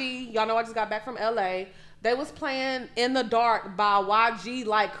YG. Y'all know I just got back from LA. They was playing In the Dark by YG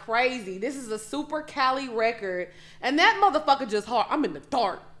like crazy. This is a super Cali record, and that motherfucker just hard. I'm in the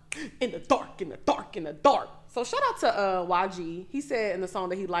dark. In the dark, in the dark, in the dark. So shout out to YG. He said in the song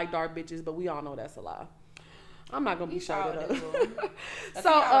that he liked dark bitches, but we all know that's a lie. I'm not gonna be shouted up. So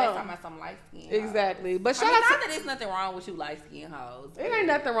talking about some light skin. Exactly, but shout out not that there's nothing wrong with you light skin hoes. It ain't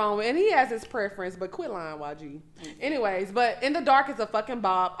nothing wrong with, and he has his preference. But quit lying, YG. Anyways, but In the Dark is a fucking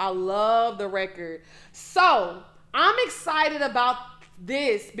bop. I love the record. So I'm excited about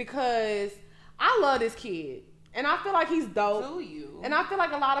this because I love this kid, and I feel like he's dope. Do you? And I feel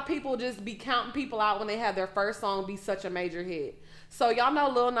like a lot of people just be counting people out when they have their first song be such a major hit. So y'all know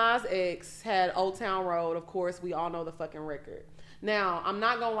Lil Nas X had Old Town Road. Of course, we all know the fucking record. Now, I'm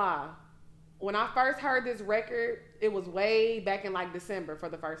not gonna lie. When I first heard this record, it was way back in like December for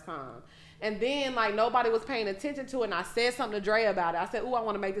the first time. And then like nobody was paying attention to it, and I said something to Dre about it. I said, ooh, I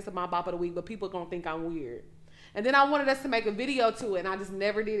want to make this my bop of the week, but people gonna think I'm weird. And then I wanted us to make a video to it, and I just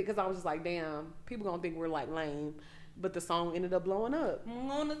never did it because I was just like, damn, people gonna think we're like lame. But the song ended up blowing up. I'm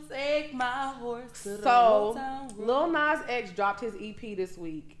gonna take my horse to the So, town road. Lil Nas X dropped his EP this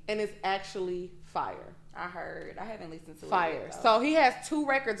week, and it's actually fire. I heard. I haven't listened to it. Fire. Yet, So he has 2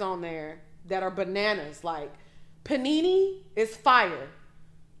 records on there that are bananas. Like, Panini is fire.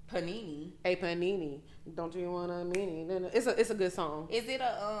 Panini. Hey, Panini. Don't you want a mini? It's a good song. Is it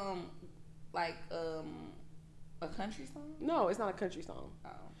a country song? No, it's not a country song. Oh.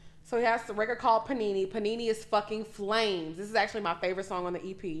 So he has the record called Panini. Panini is fucking flames. This is actually my favorite song on the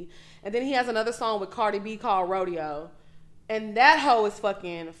EP. And then he has another song with Cardi B called Rodeo. And that hoe is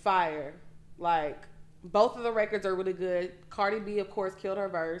fucking fire. Like, both of the records are really good. Cardi B, of course, killed her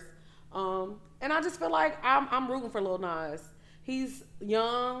verse. And I just feel like I'm rooting for Lil Nas. He's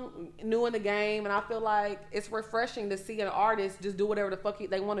young, new in the game, and I feel like it's refreshing to see an artist just do whatever the fuck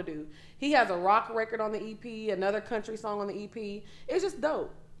they want to do. He has a rock record on the EP, another country song on the EP. It's just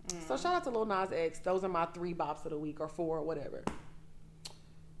dope. So shout out to Lil Nas X. Those are my 3 bops of the week, or 4, or whatever.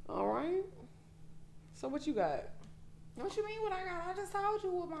 All right. So what you got? What you mean what I got? I just told you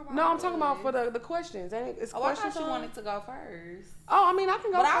what my bop No, I'm talking was. about for the questions. It's I question thought you time? wanted to go first. Oh, I mean, I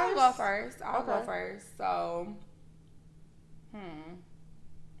can go But first. I'll go first. I'll Okay. go first. So,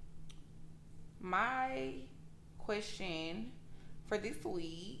 my question for this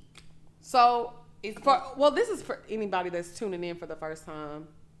week So, is this is for anybody that's tuning in for the first time.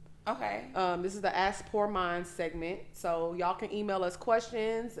 okay. This is the Ask Poor Minds segment. So y'all can email us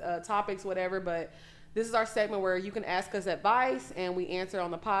questions, topics, whatever. But this is our segment where you can ask us advice and we answer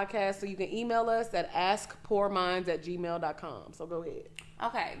on the podcast. So you can email us at askpoorminds@gmail.com. So go ahead.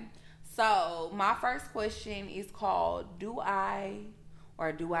 Okay. So my first question is called "Do I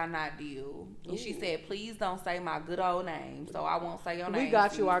or do I not deal?" And she said, "Please don't say my good old name, so I won't say your name. We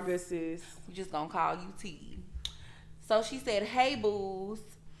got you, sis. our good sis. We just gonna call you T." So she said, "Hey booze,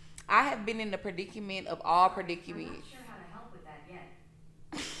 I have been in the predicament of all predicaments." I'm not sure how to help with that yet.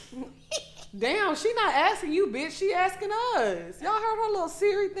 Damn, she not asking you, bitch. She asking us. Y'all heard her little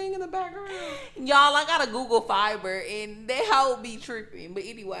Siri thing in the background? Y'all, I got a Google Fiber and that hoe be tripping. But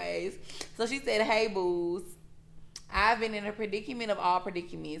anyways, so she said, "Hey booze, I've been in a predicament of all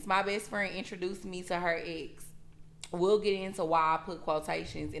predicaments. My best friend introduced me to her ex. We'll get into why I put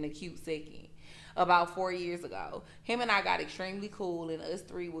quotations in a cute second. About 4 years ago, him and I got extremely cool, and us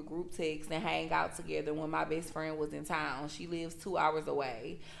 3 would group text and hang out together when my best friend was in town. She lives 2 hours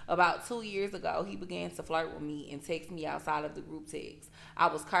away. About 2 years ago, he began to flirt with me and text me outside of the group text. I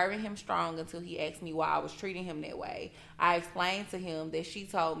was curving him strong until he asked me why I was treating him that way. I explained to him that she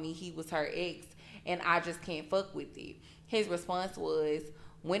told me he was her ex and I just can't fuck with it. His response was,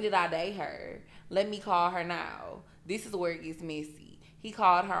 when did I date her? Let me call her now. This is where it gets messy. He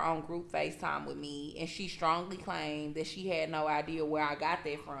called her on group FaceTime with me, and she strongly claimed that she had no idea where I got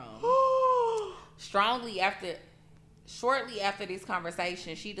that from. Shortly after this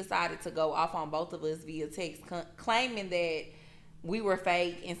conversation, she decided to go off on both of us via text, claiming that we were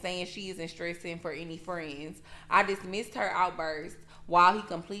fake and saying she isn't stressing for any friends. I dismissed her outburst while he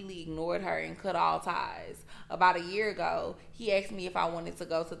completely ignored her and cut all ties. About a year ago, he asked me if I wanted to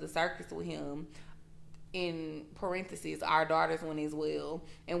go to the circus with him. In parentheses, our daughters went as well,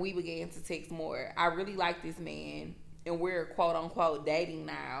 and we began to text more. I really like this man, and we're quote unquote dating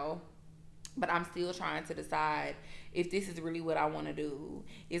now, but I'm still trying to decide if this is really what I want to do.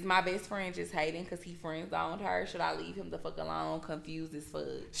 Is my best friend just hating because he friend zoned her? Should I leave him the fuck alone? Confused as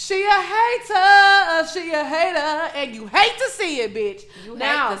fuck. She a hater, and you hate to see it, bitch. You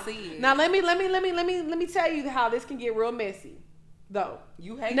now, hate to see it. Now let me tell you how this can get real messy. Though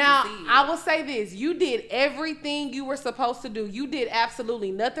you hate now, to see it. I will say this: you did everything you were supposed to do. You did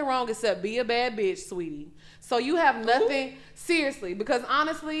absolutely nothing wrong except be a bad bitch, sweetie. So you have nothing seriously, because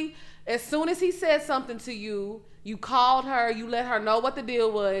honestly, as soon as he said something to you, You called her. You let her know what the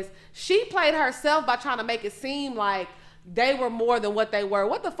deal was. She played herself by trying to make it seem like they were more than what they were.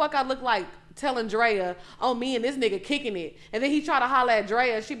 What the fuck I look like telling Drea, oh, me and this nigga kicking it. And then he try to holler at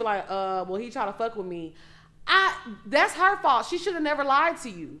Drea. She be like, well, he try to fuck with me. That's her fault. She should have never lied to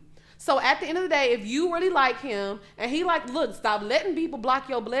you. So at the end of the day, if you really like him and he like, look, stop letting people block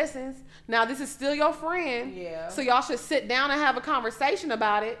your blessings. Now, this is still your friend. Yeah. So y'all should sit down and have a conversation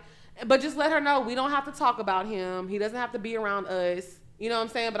about it. But just let her know we don't have to talk about him. He doesn't have to be around us. You know what I'm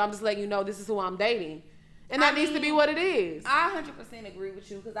saying? But I'm just letting you know this is who I'm dating. And that needs to be what it is. I 100% agree with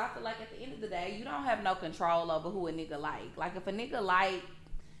you because I feel like at the end of the day, you don't have no control over who a nigga like. Like if a nigga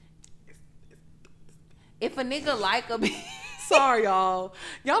like a Sorry, y'all.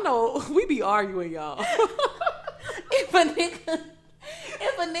 Y'all know we be arguing, y'all. if a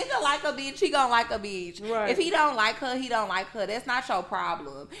nigga like a bitch, he gonna like a bitch. Right. If he don't like her, he don't like her. That's not your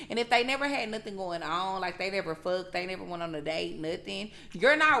problem. And if they never had nothing going on, like they never fucked, they never went on a date, nothing,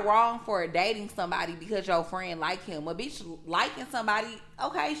 you're not wrong for dating somebody because your friend like him. A bitch liking somebody,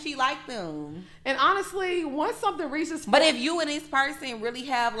 okay, she like them. And honestly, once something reaches... But if you and this person really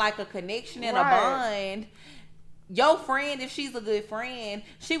have like a connection and Right. a bond... Your friend, if she's a good friend,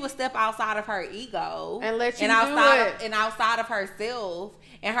 she would step outside of her ego and let you outside of herself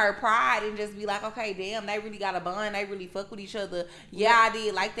and her pride and just be like, okay, damn, they really got a bond, they really fuck with each other. Yeah, I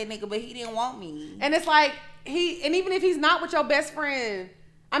did like that nigga, but he didn't want me. And it's like and even if he's not with your best friend,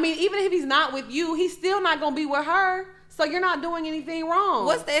 I mean, even if he's not with you, he's still not gonna be with her. So you're not doing anything wrong.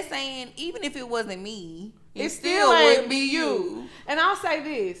 What's that saying? Even if it wasn't me, it still wouldn't be you. And I'll say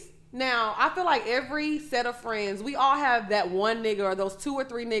this. Now, I feel like every set of friends, we all have that one nigga or those 2 or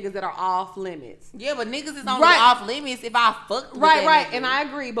 3 niggas that are off limits. Yeah, but niggas is only off limits if I fucked with right, that nigga. And I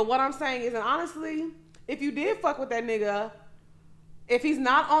agree. But what I'm saying is, and honestly, if you did fuck with that nigga, if he's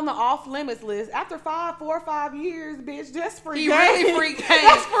not on the off limits list, after 4 or 5 years, bitch, that's free game. He really free game.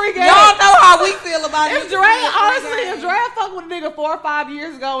 That's free game. Y'all know how we feel about it. If Dre fucked with a nigga 4 or 5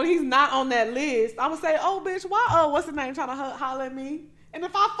 years ago and he's not on that list, I'm gonna say, oh, bitch, why, what's his name trying to holler at me? And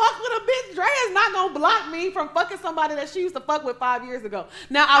if I fuck with a bitch, Dre is not gonna block me from fucking somebody that she used to fuck with 5 years ago.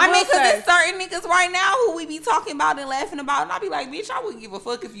 Now, I mean, because there's certain niggas right now who we be talking about and laughing about, and I be like, bitch, I wouldn't give a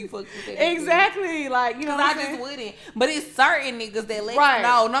fuck if you fucked with that nigga. Exactly, like, you know what I'm saying? I just wouldn't. But it's certain niggas that let you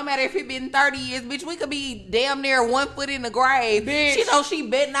know, no matter if it been 30 years, bitch, we could be damn near 1 foot in the grave. Bitch. She know she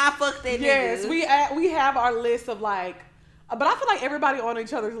bet not fuck that nigga. Yes, we have our list of like. But I feel like everybody on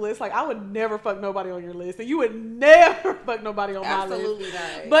each other's list, like I would never fuck nobody on your list, and you would never fuck nobody on my list. Absolutely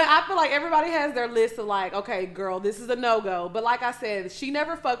not. But I feel like everybody has their list of like, okay, girl, this is a no-go. But like I said, she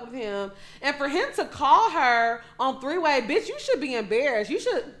never fucked with him. And for him to call her on 3-way, bitch, you should be embarrassed. You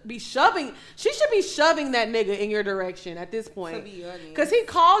should be shoving that nigga in your direction at this point. To be honest. Because he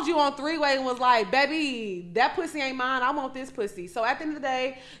called you on 3-way and was like, baby, that pussy ain't mine. I want this pussy. So at the end of the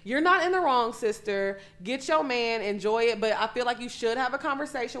day, you're not in the wrong, sister. Get your man, enjoy it. But I feel like you should have a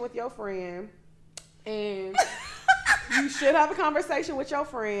conversation with your friend. And you should have a conversation with your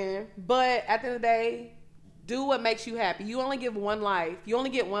friend. But at the end of the day, do what makes you happy. You only get one life. You only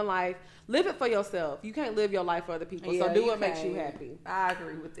get one life. Live it for yourself. You can't live your life for other people. Yeah, so do what makes you happy. I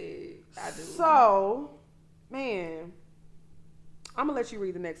agree with it. I do. So, man, I'm going to let you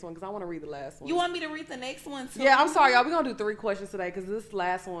read the next one because I want to read the last one. You want me to read the next one too? Yeah, I'm sorry, y'all. We're going to do 3 questions today because this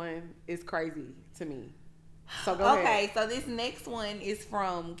last one is crazy to me. So go ahead. Okay, so this next one is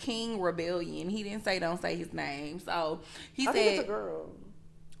from King Rebellion. He didn't say don't say his name. So he I said think it's a girl.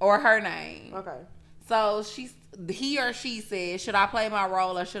 Or her name. Okay. So he or she said, should I play my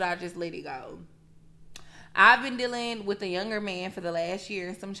role or should I just let it go? I've been dealing with a younger man for the last year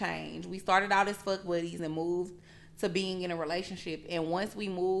and some change. We started out as fuck buddies and moved to being in a relationship, and once we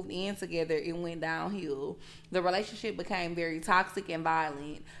moved in together, it went downhill. The relationship became very toxic and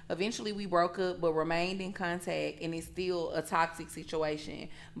violent. Eventually we broke up but remained in contact, and it's still a toxic situation,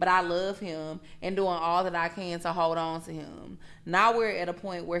 but I love him and doing all that I can to hold on to him. Now we're at a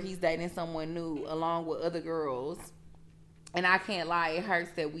point where he's dating someone new along with other girls, and I can't lie, it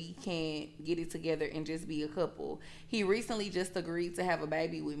hurts that we can't get it together and just be a couple. He recently just agreed to have a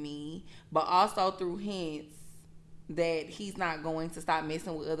baby with me, but also through hints that he's not going to stop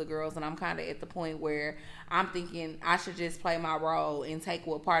messing with other girls, and I'm kind of at the point where I'm thinking I should just play my role and take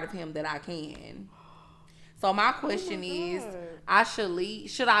what part of him that I can. So my question is,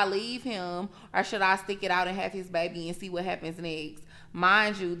 should I leave him or should I stick it out and have his baby and see what happens next?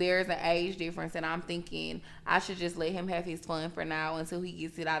 Mind you, there's an age difference, and I'm thinking I should just let him have his fun for now until he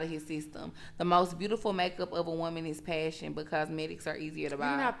gets it out of his system. The most beautiful makeup of a woman is passion, but cosmetics are easier to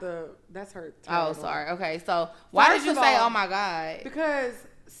buy. That's her. Oh, sorry. Okay, so why did you say, oh my God? Because,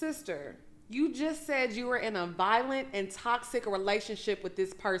 sister, You just said you were in a violent and toxic relationship with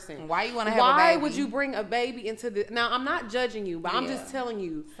this person. Why you want to have a Why baby? would you bring a baby into the? Now I'm not judging you, but I'm Yeah. just telling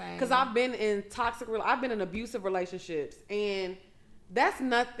you Same. because I've been in I've been in abusive relationships, and that's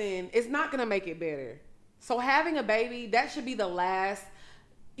nothing. It's not gonna make it better. So having a baby, that should be the last.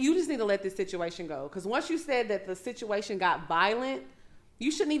 You just need to let this situation go, because once you said that the situation got violent,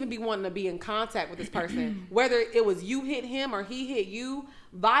 you shouldn't even be wanting to be in contact with this person. Whether it was you hit him or he hit you,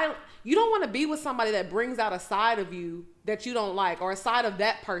 you don't want to be with somebody that brings out a side of you that you don't like, or a side of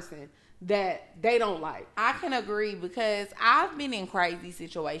that person that they don't like. I can agree, because I've been in crazy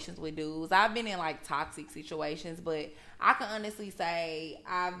situations with dudes. I've been in like toxic situations, but I can honestly say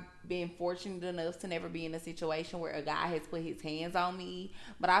I've been fortunate enough to never be in a situation where a guy has put his hands on me.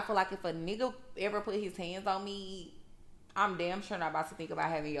 But I feel like if a nigga ever put his hands on me, I'm damn sure not about to think about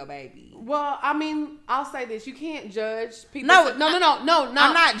having your baby. Well, I mean, I'll say this: you can't judge people. No, No. I'm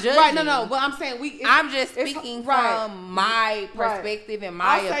not judging. Right? No. But I'm saying I'm just speaking from my perspective and my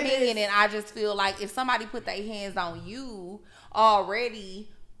I'll say opinion, this. and I just feel like if somebody put their hands on you already,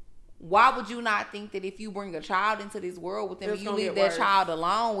 why would you not think that if you bring a child into this world with them, It's you gonna leave get that worse. child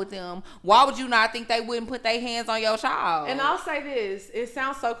alone with them, why would you not think they wouldn't put their hands on your child? And I'll say this: it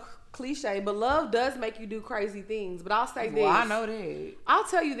sounds so cliche, but love does make you do crazy things. But I'll say this: well, I know that. I'll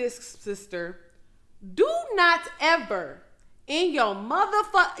tell you this, sister. Do not ever in your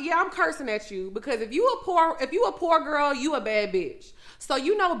I'm cursing at you, because if you a poor girl, you a bad bitch. So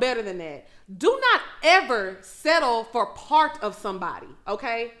you know better than that. Do not ever settle for part of somebody,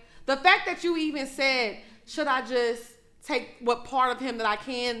 okay? The fact that you even said, should I just take what part of him that I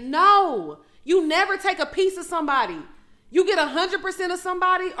can? No. You never take a piece of somebody. You get 100% of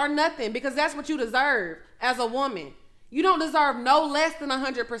somebody or nothing, because that's what you deserve as a woman. You don't deserve no less than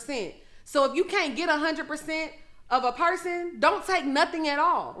 100%. So if you can't get 100% of a person, don't take nothing at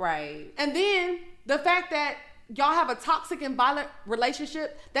all. Right. And then the fact that y'all have a toxic and violent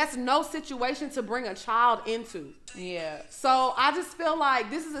relationship, that's no situation to bring a child into. Yeah. So I just feel like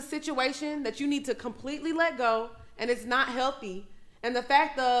this is a situation that you need to completely let go, and it's not healthy. And the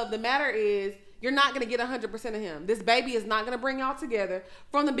fact of the matter is, you're not going to get 100% of him. This baby is not going to bring y'all together.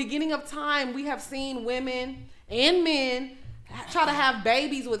 From the beginning of time, we have seen women and men try to have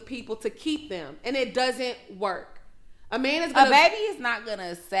babies with people to keep them, and it doesn't work. A baby is not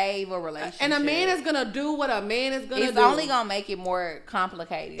gonna save a relationship, and a man is gonna do what a man is gonna do. It's only gonna make it more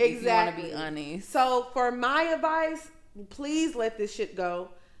complicated. Exactly. If you want to be honest. So for my advice, please let this shit go.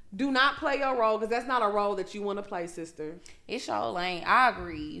 Do not play your role, because that's not a role that you want to play, sister. It's your lane. I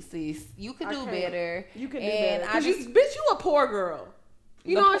agree, sis. You could do better. You can do and better. I just, bitch, you a poor girl.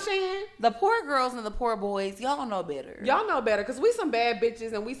 You know what I'm saying? The poor girls and the poor boys, y'all know better. Y'all know better, because we some bad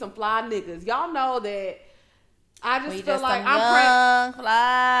bitches and we some fly niggas. Y'all know that. I just feel just like some young,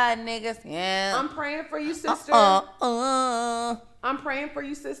 fly niggas. Yeah. I'm praying for you, sister. I'm praying for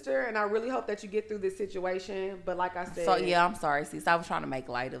you, sister, and I really hope that you get through this situation. But like I said, So yeah, I'm sorry, sis. I was trying to make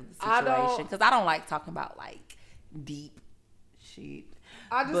light of the situation, because I don't like talking about like deep shit.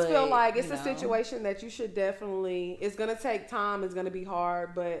 I just feel like it's a situation that you should definitely. It's gonna take time. It's gonna be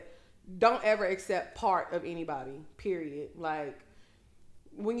hard, but don't ever accept part of anybody. Period. Like,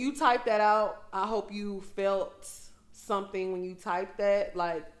 when you type that out, I hope you felt something when you type that.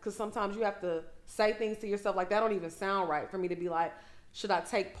 Like, because sometimes you have to say things to yourself like, that don't even sound right for me to be like, should I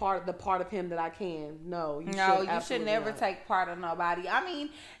take part of him that I can? No, you should never take part of nobody. I mean,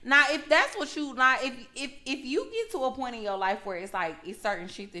 now if that's what you not, if you get to a point in your life where it's like it's certain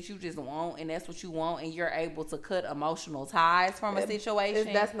shit that you just want, and that's what you want, and you're able to cut emotional ties from a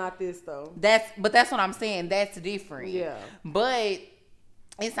situation. That's not this though. That's what I'm saying. That's different. Yeah. But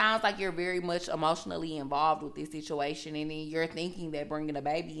it sounds like you're very much emotionally involved with this situation, and then you're thinking that bringing a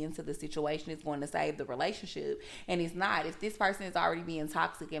baby into the situation is going to save the relationship, and it's not. If this person is already being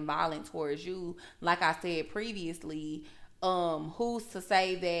toxic and violent towards you, like I said previously, who's to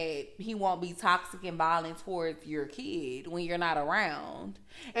say that he won't be toxic and violent towards your kid when you're not around?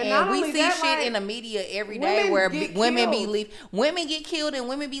 And we see shit in the media every day where women get killed, and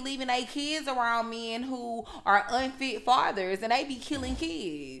women be leaving their kids around men who are unfit fathers, and they be killing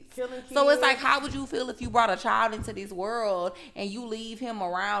kids. So it's like, how would you feel if you brought a child into this world and you leave him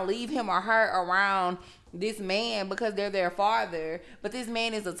or her around this man because they're their father, but this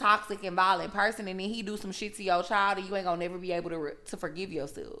man is a toxic and violent person, and then he do some shit to your child, and you ain't gonna never be able to forgive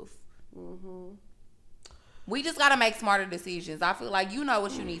yourself. Mm-hmm. We just gotta make smarter decisions. I feel like you know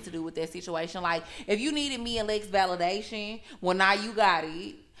what you need to do with that situation. Like, if you needed me and Lex validation, well, now you got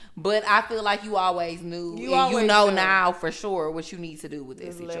it. But I feel like you always knew, you know now for sure what you need to do with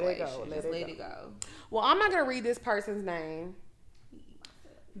this situation. Let it go. Well, I'm not gonna read this person's name.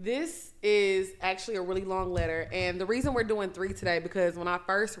 This is actually a really long letter, and the reason we're doing 3 today because when I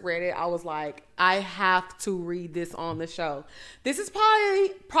first read it, I was like, I have to read this on the show. This is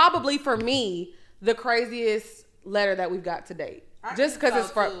probably for me the craziest letter that we've got to date, just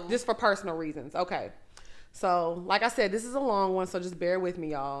because it's for personal reasons. Okay, so like I said, this is a long one, so just bear with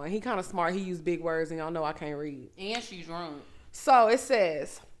me, y'all. And he kind of smart. He used big words, and y'all know I can't read. And she's drunk. So it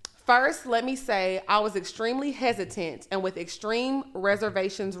says. First, let me say I was extremely hesitant and with extreme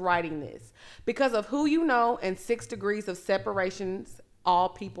reservations writing this because of who you know and 6 degrees of separations all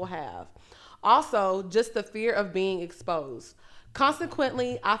people have. Also, just the fear of being exposed.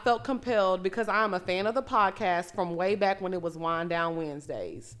 Consequently, I felt compelled because I am a fan of the podcast from way back when it was Wind Down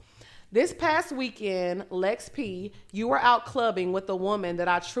Wednesdays. This past weekend, Lex P, you were out clubbing with a woman that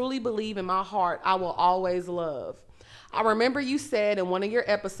I truly believe in my heart I will always love. I remember you said in one of your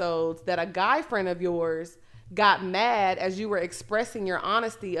episodes that a guy friend of yours got mad as you were expressing your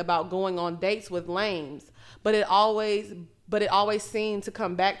honesty about going on dates with lames, but it always seemed to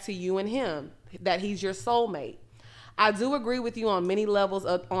come back to you and him, that he's your soulmate. I do agree with you on many levels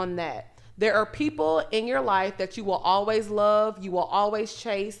on that. There are people in your life that you will always love, you will always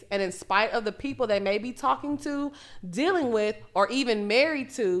chase, and in spite of the people they may be talking to, dealing with, or even married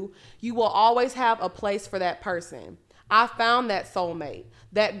to, you will always have a place for that person. I found that soulmate.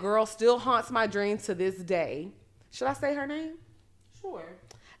 That girl still haunts my dreams to this day. Should I say her name? Sure.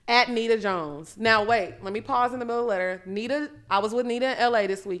 At Nita Jones. Now, wait. Let me pause in the middle of the letter. Nita, I was with Nita in L.A.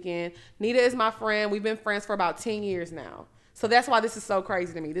 this weekend. Nita is my friend. We've been friends for about 10 years now. So that's why this is so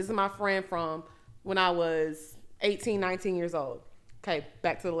crazy to me. This is my friend from when I was 18, 19 years old. Okay,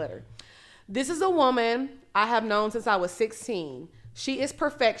 back to the letter. This is a woman I have known since I was 16. She is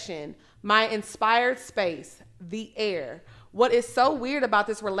perfection, my inspired space, the air. What is so weird about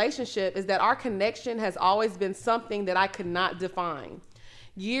this relationship is that our connection has always been something that I could not define.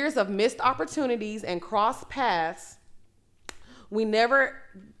 Years of missed opportunities and crossed paths, we never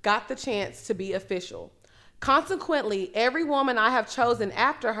got the chance to be official. Consequently, every woman I have chosen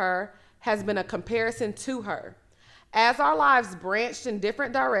after her has been a comparison to her. As our lives branched in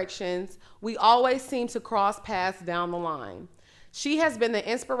different directions, we always seem to cross paths down the line. She has been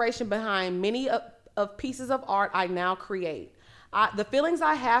the inspiration behind many of pieces of art I now create. The feelings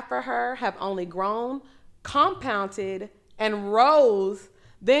I have for her have only grown, compounded, and rose,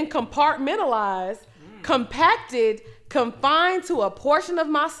 then compartmentalized, compacted, confined to a portion of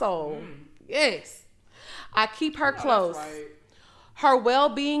my soul. Yes. I keep her close. Right. Her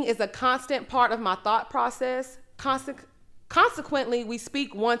well-being is a constant part of my thought process. Consequently, we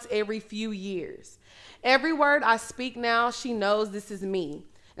speak once every few years. Every word I speak now, she knows this is me,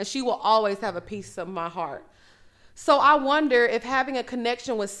 and she will always have a piece of my heart. So I wonder if having a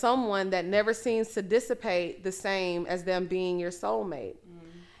connection with someone that never seems to dissipate the same as them being your soulmate.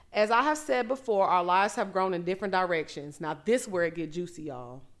 As I have said before, our lives have grown in different directions. Now this is where it gets juicy,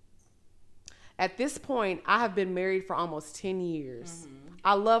 y'all. At this point, I have been married for almost 10 years.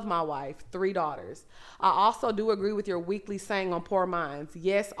 I love my wife, 3 daughters. I also do agree with your weekly saying on Poor Minds.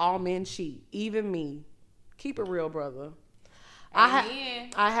 Yes, all men cheat, even me. Keep it real, brother. I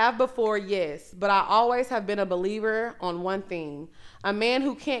have before, yes, but I always have been a believer on one thing. A man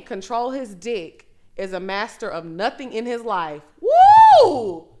who can't control his dick is a master of nothing in his life.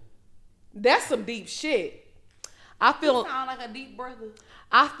 Woo! That's some deep shit. You sound like a deep brother.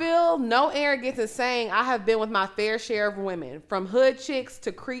 I feel no arrogance in saying I have been with my fair share of women, from hood chicks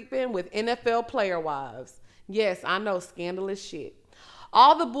to creeping with NFL player wives. Yes, I know, scandalous shit.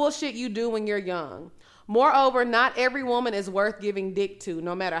 All the bullshit you do when you're young. Moreover, not every woman is worth giving dick to,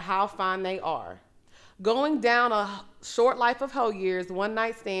 no matter how fine they are. Going down a short life of hoe years, one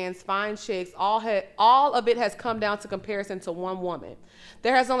night stands, fine chicks, all of it has come down to comparison to one woman.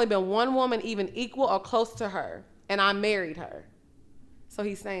 There has only been one woman even equal or close to her, and I married her. So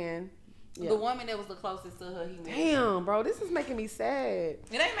he's saying, yeah. The woman that was the closest to her, he married. Damn, bro, this is making me sad.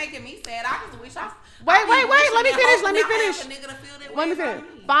 It ain't making me sad. I just wish I. Wait. Let me finish.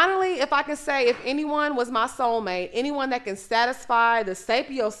 Finally, if I can say, if anyone was my soulmate, anyone that can satisfy the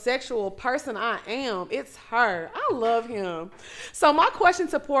sapiosexual person I am, it's her. I love him. So my question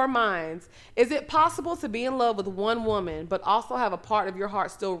to Poor Minds, is it possible to be in love with one woman, but also have a part of your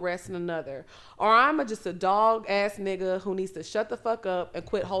heart still rest in another? Or I'm just a dog-ass nigga who needs to shut the fuck up and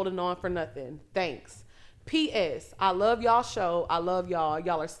quit holding on for nothing. Thanks. P.S. I love y'all show. I love y'all.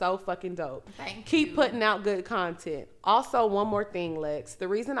 Y'all are so fucking dope. Keep putting out good content. Also, one more thing, Lex. The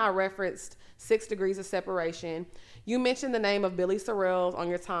reason I referenced 6 degrees of separation, you mentioned the name of Billy Sorrells on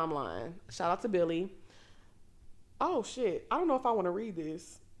your timeline. Shout out to Billy. Oh, shit. I don't know if I want to read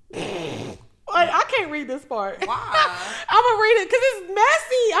this. Wait. Like, I can't read this part. Why? I'm gonna read it because it's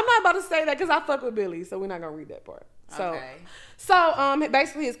messy. I'm not about to say that because I fuck with Billy, so we're not gonna read that part. So, Okay. so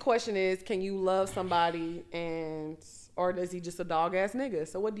basically his question is, can you love somebody or is he just a dog ass nigga?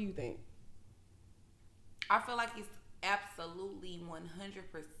 So what do you think? I feel like it's absolutely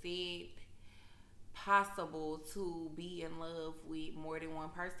 100% possible to be in love with more than one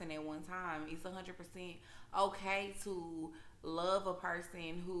person at one time. It's 100% okay to love a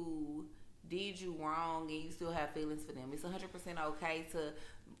person who did you wrong and you still have feelings for them. It's 100% okay to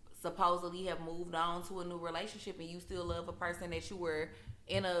supposedly have moved on to a new relationship and you still love a person that you were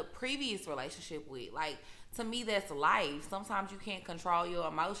in a previous relationship with. Like, to me, that's life. Sometimes you can't control your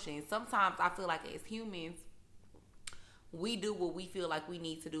emotions. Sometimes I feel like as humans, we do what we feel like we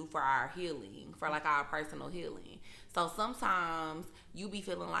need to do for our healing, for like our personal healing. So sometimes you be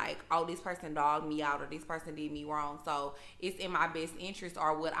feeling like, oh, this person dogged me out or this person did me wrong. So it's in my best interest,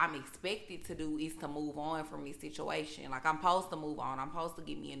 or what I'm expected to do is to move on from this situation. Like, I'm supposed to move on. I'm supposed to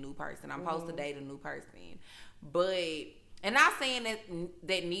get me a new person. I'm supposed to date a new person. But, and not saying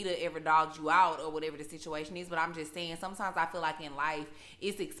that neither ever dogged you out or whatever the situation is, but I'm just saying sometimes I feel like in life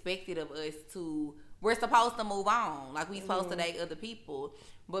it's expected of us to, we're supposed to move on. Like, we supposed to date other people.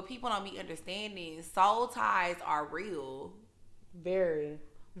 But people don't be understanding soul ties are real. Very.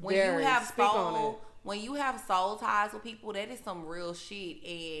 When you have when you have soul ties with people, that is some real shit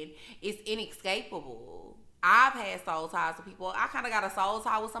and it's inescapable. I've had soul ties with people. I kind of got a soul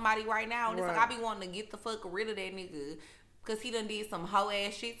tie with somebody right now, and it's like I be wanting to get the fuck rid of that nigga because he done did some hoe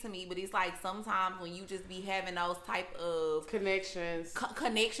ass shit to me. But it's like sometimes when you just be having those type of connections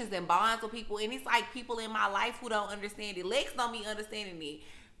and bonds with people, and it's like people in my life who don't understand it. Lex don't be understanding it.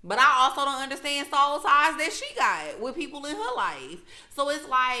 But I also don't understand soul ties that she got with people in her life. So it's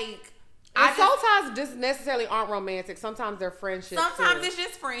like, soul ties just necessarily aren't romantic. Sometimes they're friendships. Sometimes it's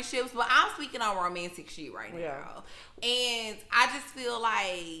just friendships, but I'm speaking on romantic shit right now. And I just feel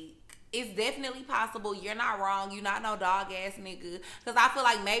like it's definitely possible. You're not wrong. You're not no dog ass nigga. Because I feel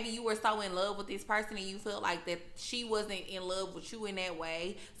like maybe you were so in love with this person and you feel like that she wasn't in love with you in that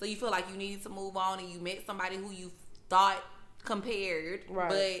way. So you feel like you needed to move on and you met somebody who you thought compared,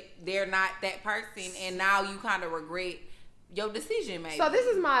 but they're not that person, and now you kind of regret your decision maybe. So this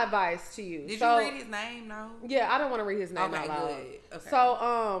is my advice to you. Did you read his name? No. Yeah, I don't want to read his name out loud. Good. Okay.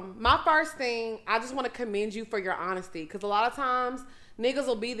 So my first thing, I just want to commend you for your honesty, because a lot of times niggas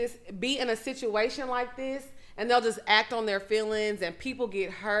will be in a situation like this and they'll just act on their feelings and people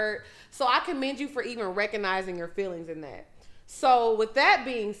get hurt. So I commend you for even recognizing your feelings in that. So with that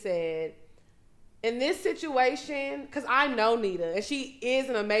being said, in this situation, because I know Nita, and she is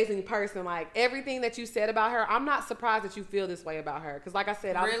an amazing person. Like, everything that you said about her, I'm not surprised that you feel this way about her. Because like I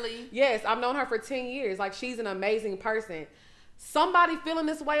said, yes, I've known her for 10 years. Like, she's an amazing person. Somebody feeling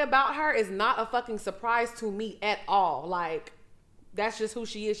this way about her is not a fucking surprise to me at all. Like, that's just who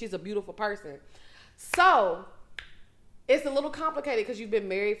she is. She's a beautiful person. So, it's a little complicated because you've been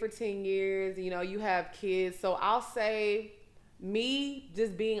married for 10 years. You know, you have kids. So, I'll say, me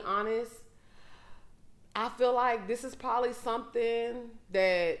just being honest, I feel like this is probably something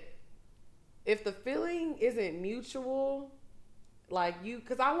that if the feeling isn't mutual, like you,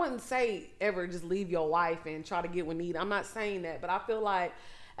 because I wouldn't say ever just leave your wife and try to get with Nita. I'm not saying that, but I feel like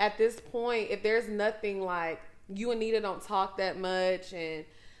at this point, if there's nothing, like you and Nita don't talk that much, and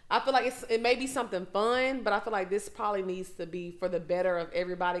I feel like it may be something fun, but I feel like this probably needs to be for the better of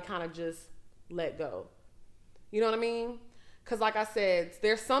everybody, kind of just let go. You know what I mean? Because like I said,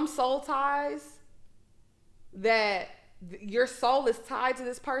 there's some soul ties that your soul is tied to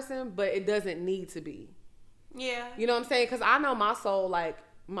this person, but it doesn't need to be. Yeah. You know what I'm saying? Because I know my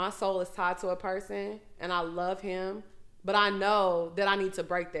soul is tied to a person and I love him, but I know that I need to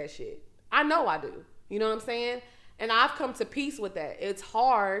break that shit. I know I do. You know what I'm saying? And I've come to peace with that. It's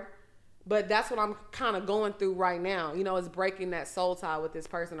hard, but that's what I'm kind of going through right now. You know, is breaking that soul tie with this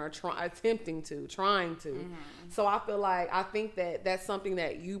person, or trying to. Mm-hmm. So I think that that's something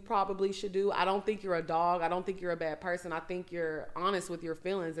that you probably should do. I don't think you're a dog. I don't think you're a bad person. I think you're honest with your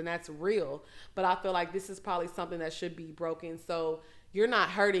feelings, and that's real. But I feel like this is probably something that should be broken. So you're not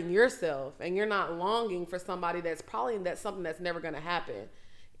hurting yourself, and you're not longing for somebody that's something that's never going to happen.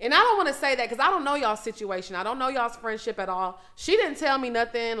 And I don't want to say that because I don't know y'all's situation. I don't know y'all's friendship at all. She didn't tell me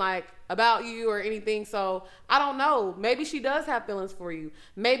nothing like about you or anything. So I don't know. Maybe she does have feelings for you.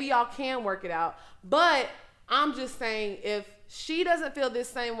 Maybe y'all can work it out. But I'm just saying, if she doesn't feel this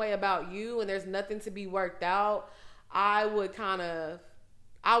same way about you and there's nothing to be worked out, I would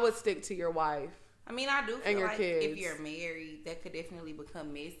stick to your wife. I mean, I do feel like kids. If you're married, that could definitely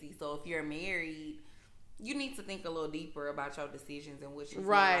become messy. So if you're married, you need to think a little deeper about your decisions and what you feel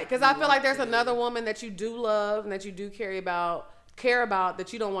Right, like because you I feel like want there's to do. another woman that you do love and that you do care about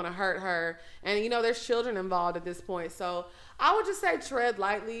that you don't want to hurt her, and you know there's children involved at this point. So I would just say tread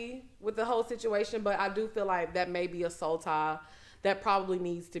lightly with the whole situation, but I do feel like that may be a soul tie that probably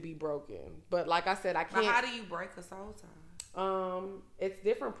needs to be broken. But like I said, I But can't. how do you break a soul tie? It's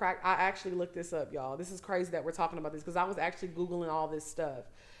different. I actually looked this up, y'all. This is crazy that we're talking about this because I was actually Googling all this stuff.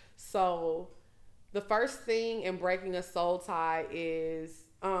 So the first thing in breaking a soul tie is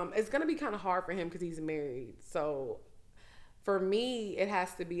it's going to be kind of hard for him because he's married. So for me, it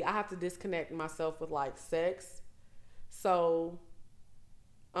has to be, I have to disconnect myself with like sex. So,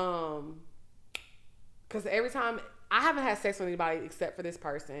 because every time, I haven't had sex with anybody except for this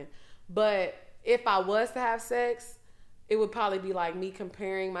person. But if I was to have sex, it would probably be like me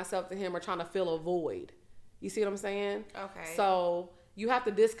comparing myself to him or trying to fill a void. You see what I'm saying? Okay. So you have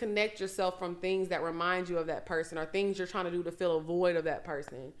to disconnect yourself from things that remind you of that person or things you're trying to do to fill a void of that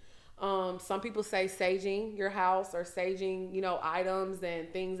person. Some people say saging your house or saging, you know, items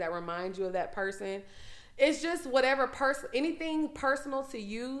and things that remind you of that person. It's just whatever anything personal to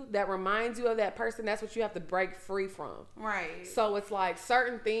you that reminds you of that person, that's what you have to break free from. Right. So it's like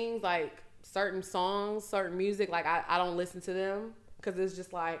certain things, like certain songs, certain music, like I don't listen to them because it's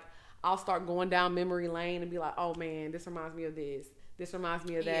just like I'll start going down memory lane and be like, oh man, this reminds me of this. This reminds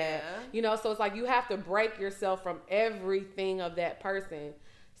me of that. Yeah. You know, so it's like you have to break yourself from everything of that person.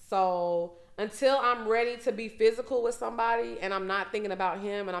 So until I'm ready to be physical with somebody and I'm not thinking about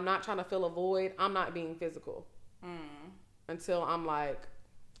him and I'm not trying to fill a void, I'm not being physical. Until I'm like,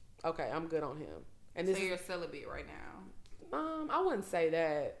 okay, I'm good on him. And So this you're celibate right now. I wouldn't say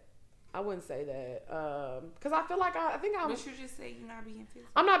that. Because I feel like I think I'm. But you just say you're not being physical.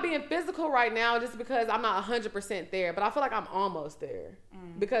 I'm not being physical right now just because I'm not 100% there, but I feel like I'm almost there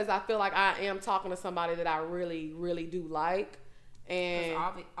because I feel like I am talking to somebody that I really, really do like. And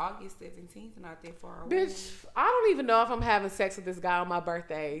August 17th, not that far away. bitch, I don't even know if I'm having sex with this guy on my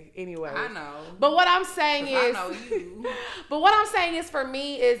birthday anyway. I know. But what I'm saying 'Cause is, I know you. but what I'm saying is for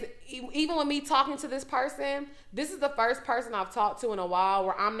me is even with me talking to this person, this is the first person I've talked to in a while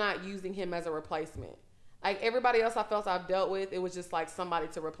where I'm not using him as a replacement. Like everybody else I felt I've dealt with, it was just like somebody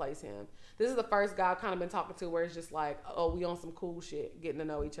to replace him. This is the first guy I've kind of been talking to where it's just like, oh, we on some cool shit, getting to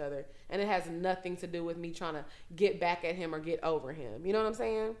know each other. And it has nothing to do with me trying to get back at him or get over him. You know what I'm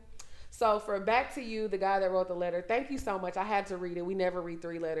saying? So for back to you, the guy that wrote the letter, thank you so much. I had to read it. We never read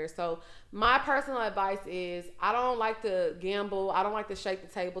 3 letters. So my personal advice is I don't like to gamble. I don't like to shake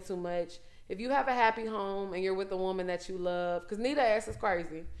the table too much. If you have a happy home and you're with a woman that you love, because Nita ass is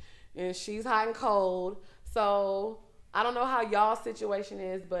crazy and she's hot and cold. So I don't know how y'all's situation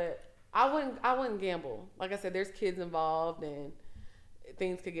is, but I wouldn't gamble. Like I said, there's kids involved and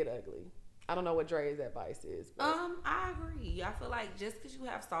things could get ugly. I don't know what Dre's advice is. But. I agree. I feel like just because you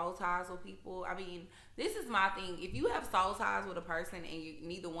have soul ties with people, I mean, this is my thing. If you have soul ties with a person and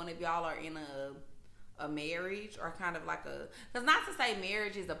neither one of y'all are in a marriage or kind of like because not to say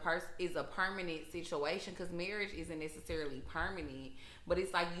marriage is a permanent situation, because marriage isn't necessarily permanent, but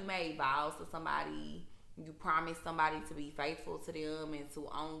it's like you made vows to somebody. You promise somebody to be faithful to them and to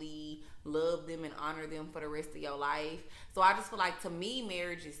only love them and honor them for the rest of your life. So I just feel like, to me,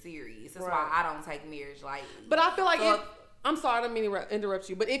 marriage is serious. That's why I don't take marriage lightly. But I feel like I'm sorry, I don't mean to interrupt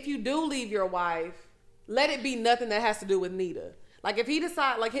you, but if you do leave your wife, let it be nothing that has to do with Nita. Like if he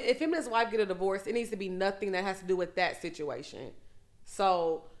decide, like if him and his wife get a divorce, it needs to be nothing that has to do with that situation.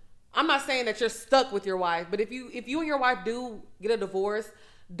 So I'm not saying that you're stuck with your wife, but if you and your wife do get a divorce,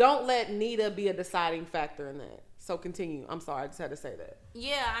 don't let Nita be a deciding factor in that. So continue. I'm sorry, I just had to say that.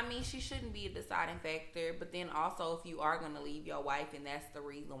 Yeah, I mean, she shouldn't be a deciding factor. But then also, if you are going to leave your wife and that's the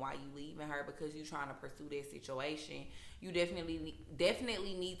reason why you leaving her because you're trying to pursue that situation, you definitely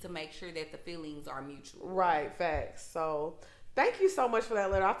need to make sure that the feelings are mutual. Right, facts. So thank you so much for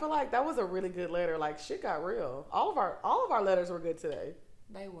that letter. I feel like that was a really good letter. Like shit got real. All of our letters were good today.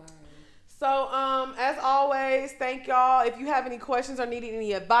 They were. So, as always, thank y'all. If you have any questions or need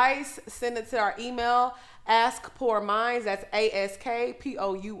any advice, send it to our email, askpourminds, that's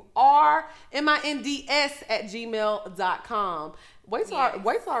askpourminds@gmail.com. Wait till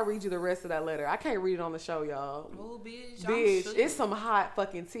I read you the rest of that letter. I can't read it on the show, y'all. Oh, bitch, it's some hot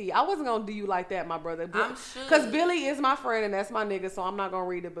fucking tea. I wasn't gonna do you like that, my brother. I'm shook. Cause Billy is my friend and that's my nigga, so I'm not gonna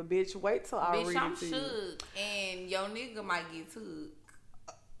read it. But bitch, wait till I read it to I'm you. shook, and your nigga might get took.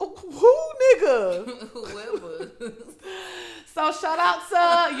 Who nigga? Whoever. So shout out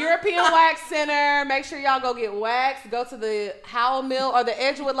to European Wax Center. Make sure y'all go get waxed. Go to the Howell Mill or the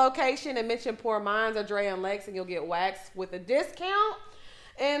Edgewood location and mention Pour Minds or Dre and Lex, and you'll get waxed with a discount.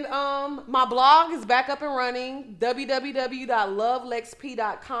 And My blog is back up and running.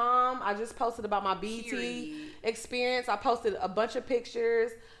 www.lovelexp.com. I just posted about my BT Period. experience. I posted a bunch of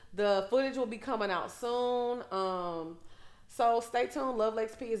pictures. The footage will be coming out soon. So stay tuned. Love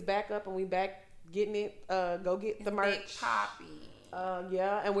Lex P is back up and we back getting it. Go get the merch. Big poppy.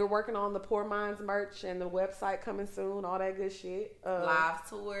 Yeah, and we're working on the Poor Minds merch and the website coming soon, all that good shit. Live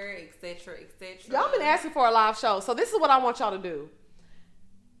tour, etc., etc. Y'all been asking for a live show, so this is what I want y'all to do.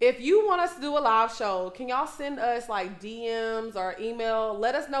 If you want us to do a live show, can y'all send us like DMs or email?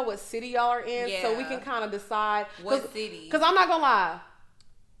 Let us know what city y'all are in so we can kind of decide. What city? Because I'm not going to lie.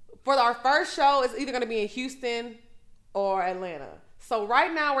 For our first show, it's either going to be in Houston or Atlanta. So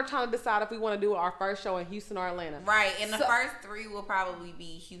right now we're trying to decide if we want to do our first show in Houston or Atlanta. Right, and the first 3 will probably be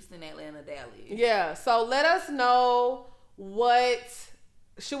Houston, Atlanta, Dallas. Yeah, so let us know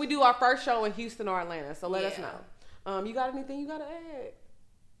should we do our first show in Houston or Atlanta? So let us know. You got anything you got to add?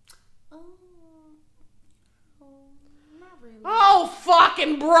 Not really. Oh,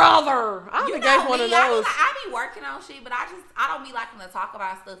 fucking brother. I only gave one of those. I be working on shit, but I don't be liking to talk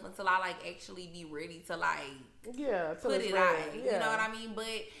about stuff until I like actually be ready to like put it out. Yeah. You know what I mean?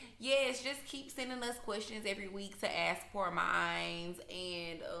 But yes, just keep sending us questions every week to ask Poor Minds,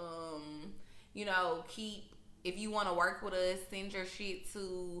 and if you want to work with us, send your shit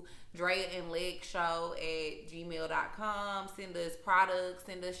to Drea and Lex Show at gmail.com. Send us products,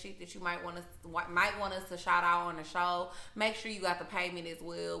 send us shit that you might want us to shout out on the show. Make sure you got the payment as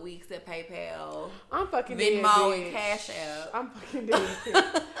well. We accept PayPal. I'm fucking Venmo dead, and Cash App. I'm fucking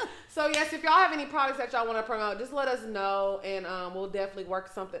dead. So yes, if y'all have any products that y'all want to promote, just let us know, and we'll definitely work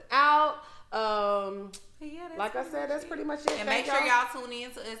something out. Like I said, that's pretty much it. And make sure y'all tune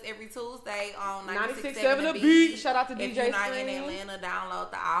in to us every Tuesday on 96.7 The Beat. Shout out to DJ If you're not Scream. in Atlanta, download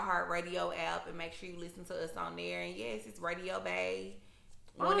the iHeartRadio app and make sure you listen to us on there. And yes, it's Radio Bay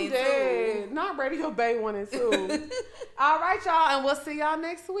 1 and 2. Not Radio Bay 1 and 2. All right, y'all, and we'll see y'all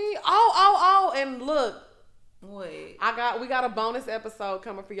next week. Oh, and look. What? We got a bonus episode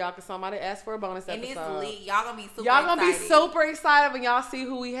coming for y'all because somebody asked for a bonus episode. And it's lit. Y'all gonna be super excited when y'all see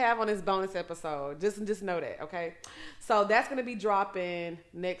who we have on this bonus episode. Just know that, okay? So that's gonna be dropping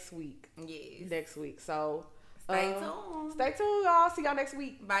next week. Yes. Next week. So stay tuned. Stay tuned, y'all. See y'all next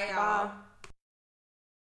week. Bye, y'all. Bye.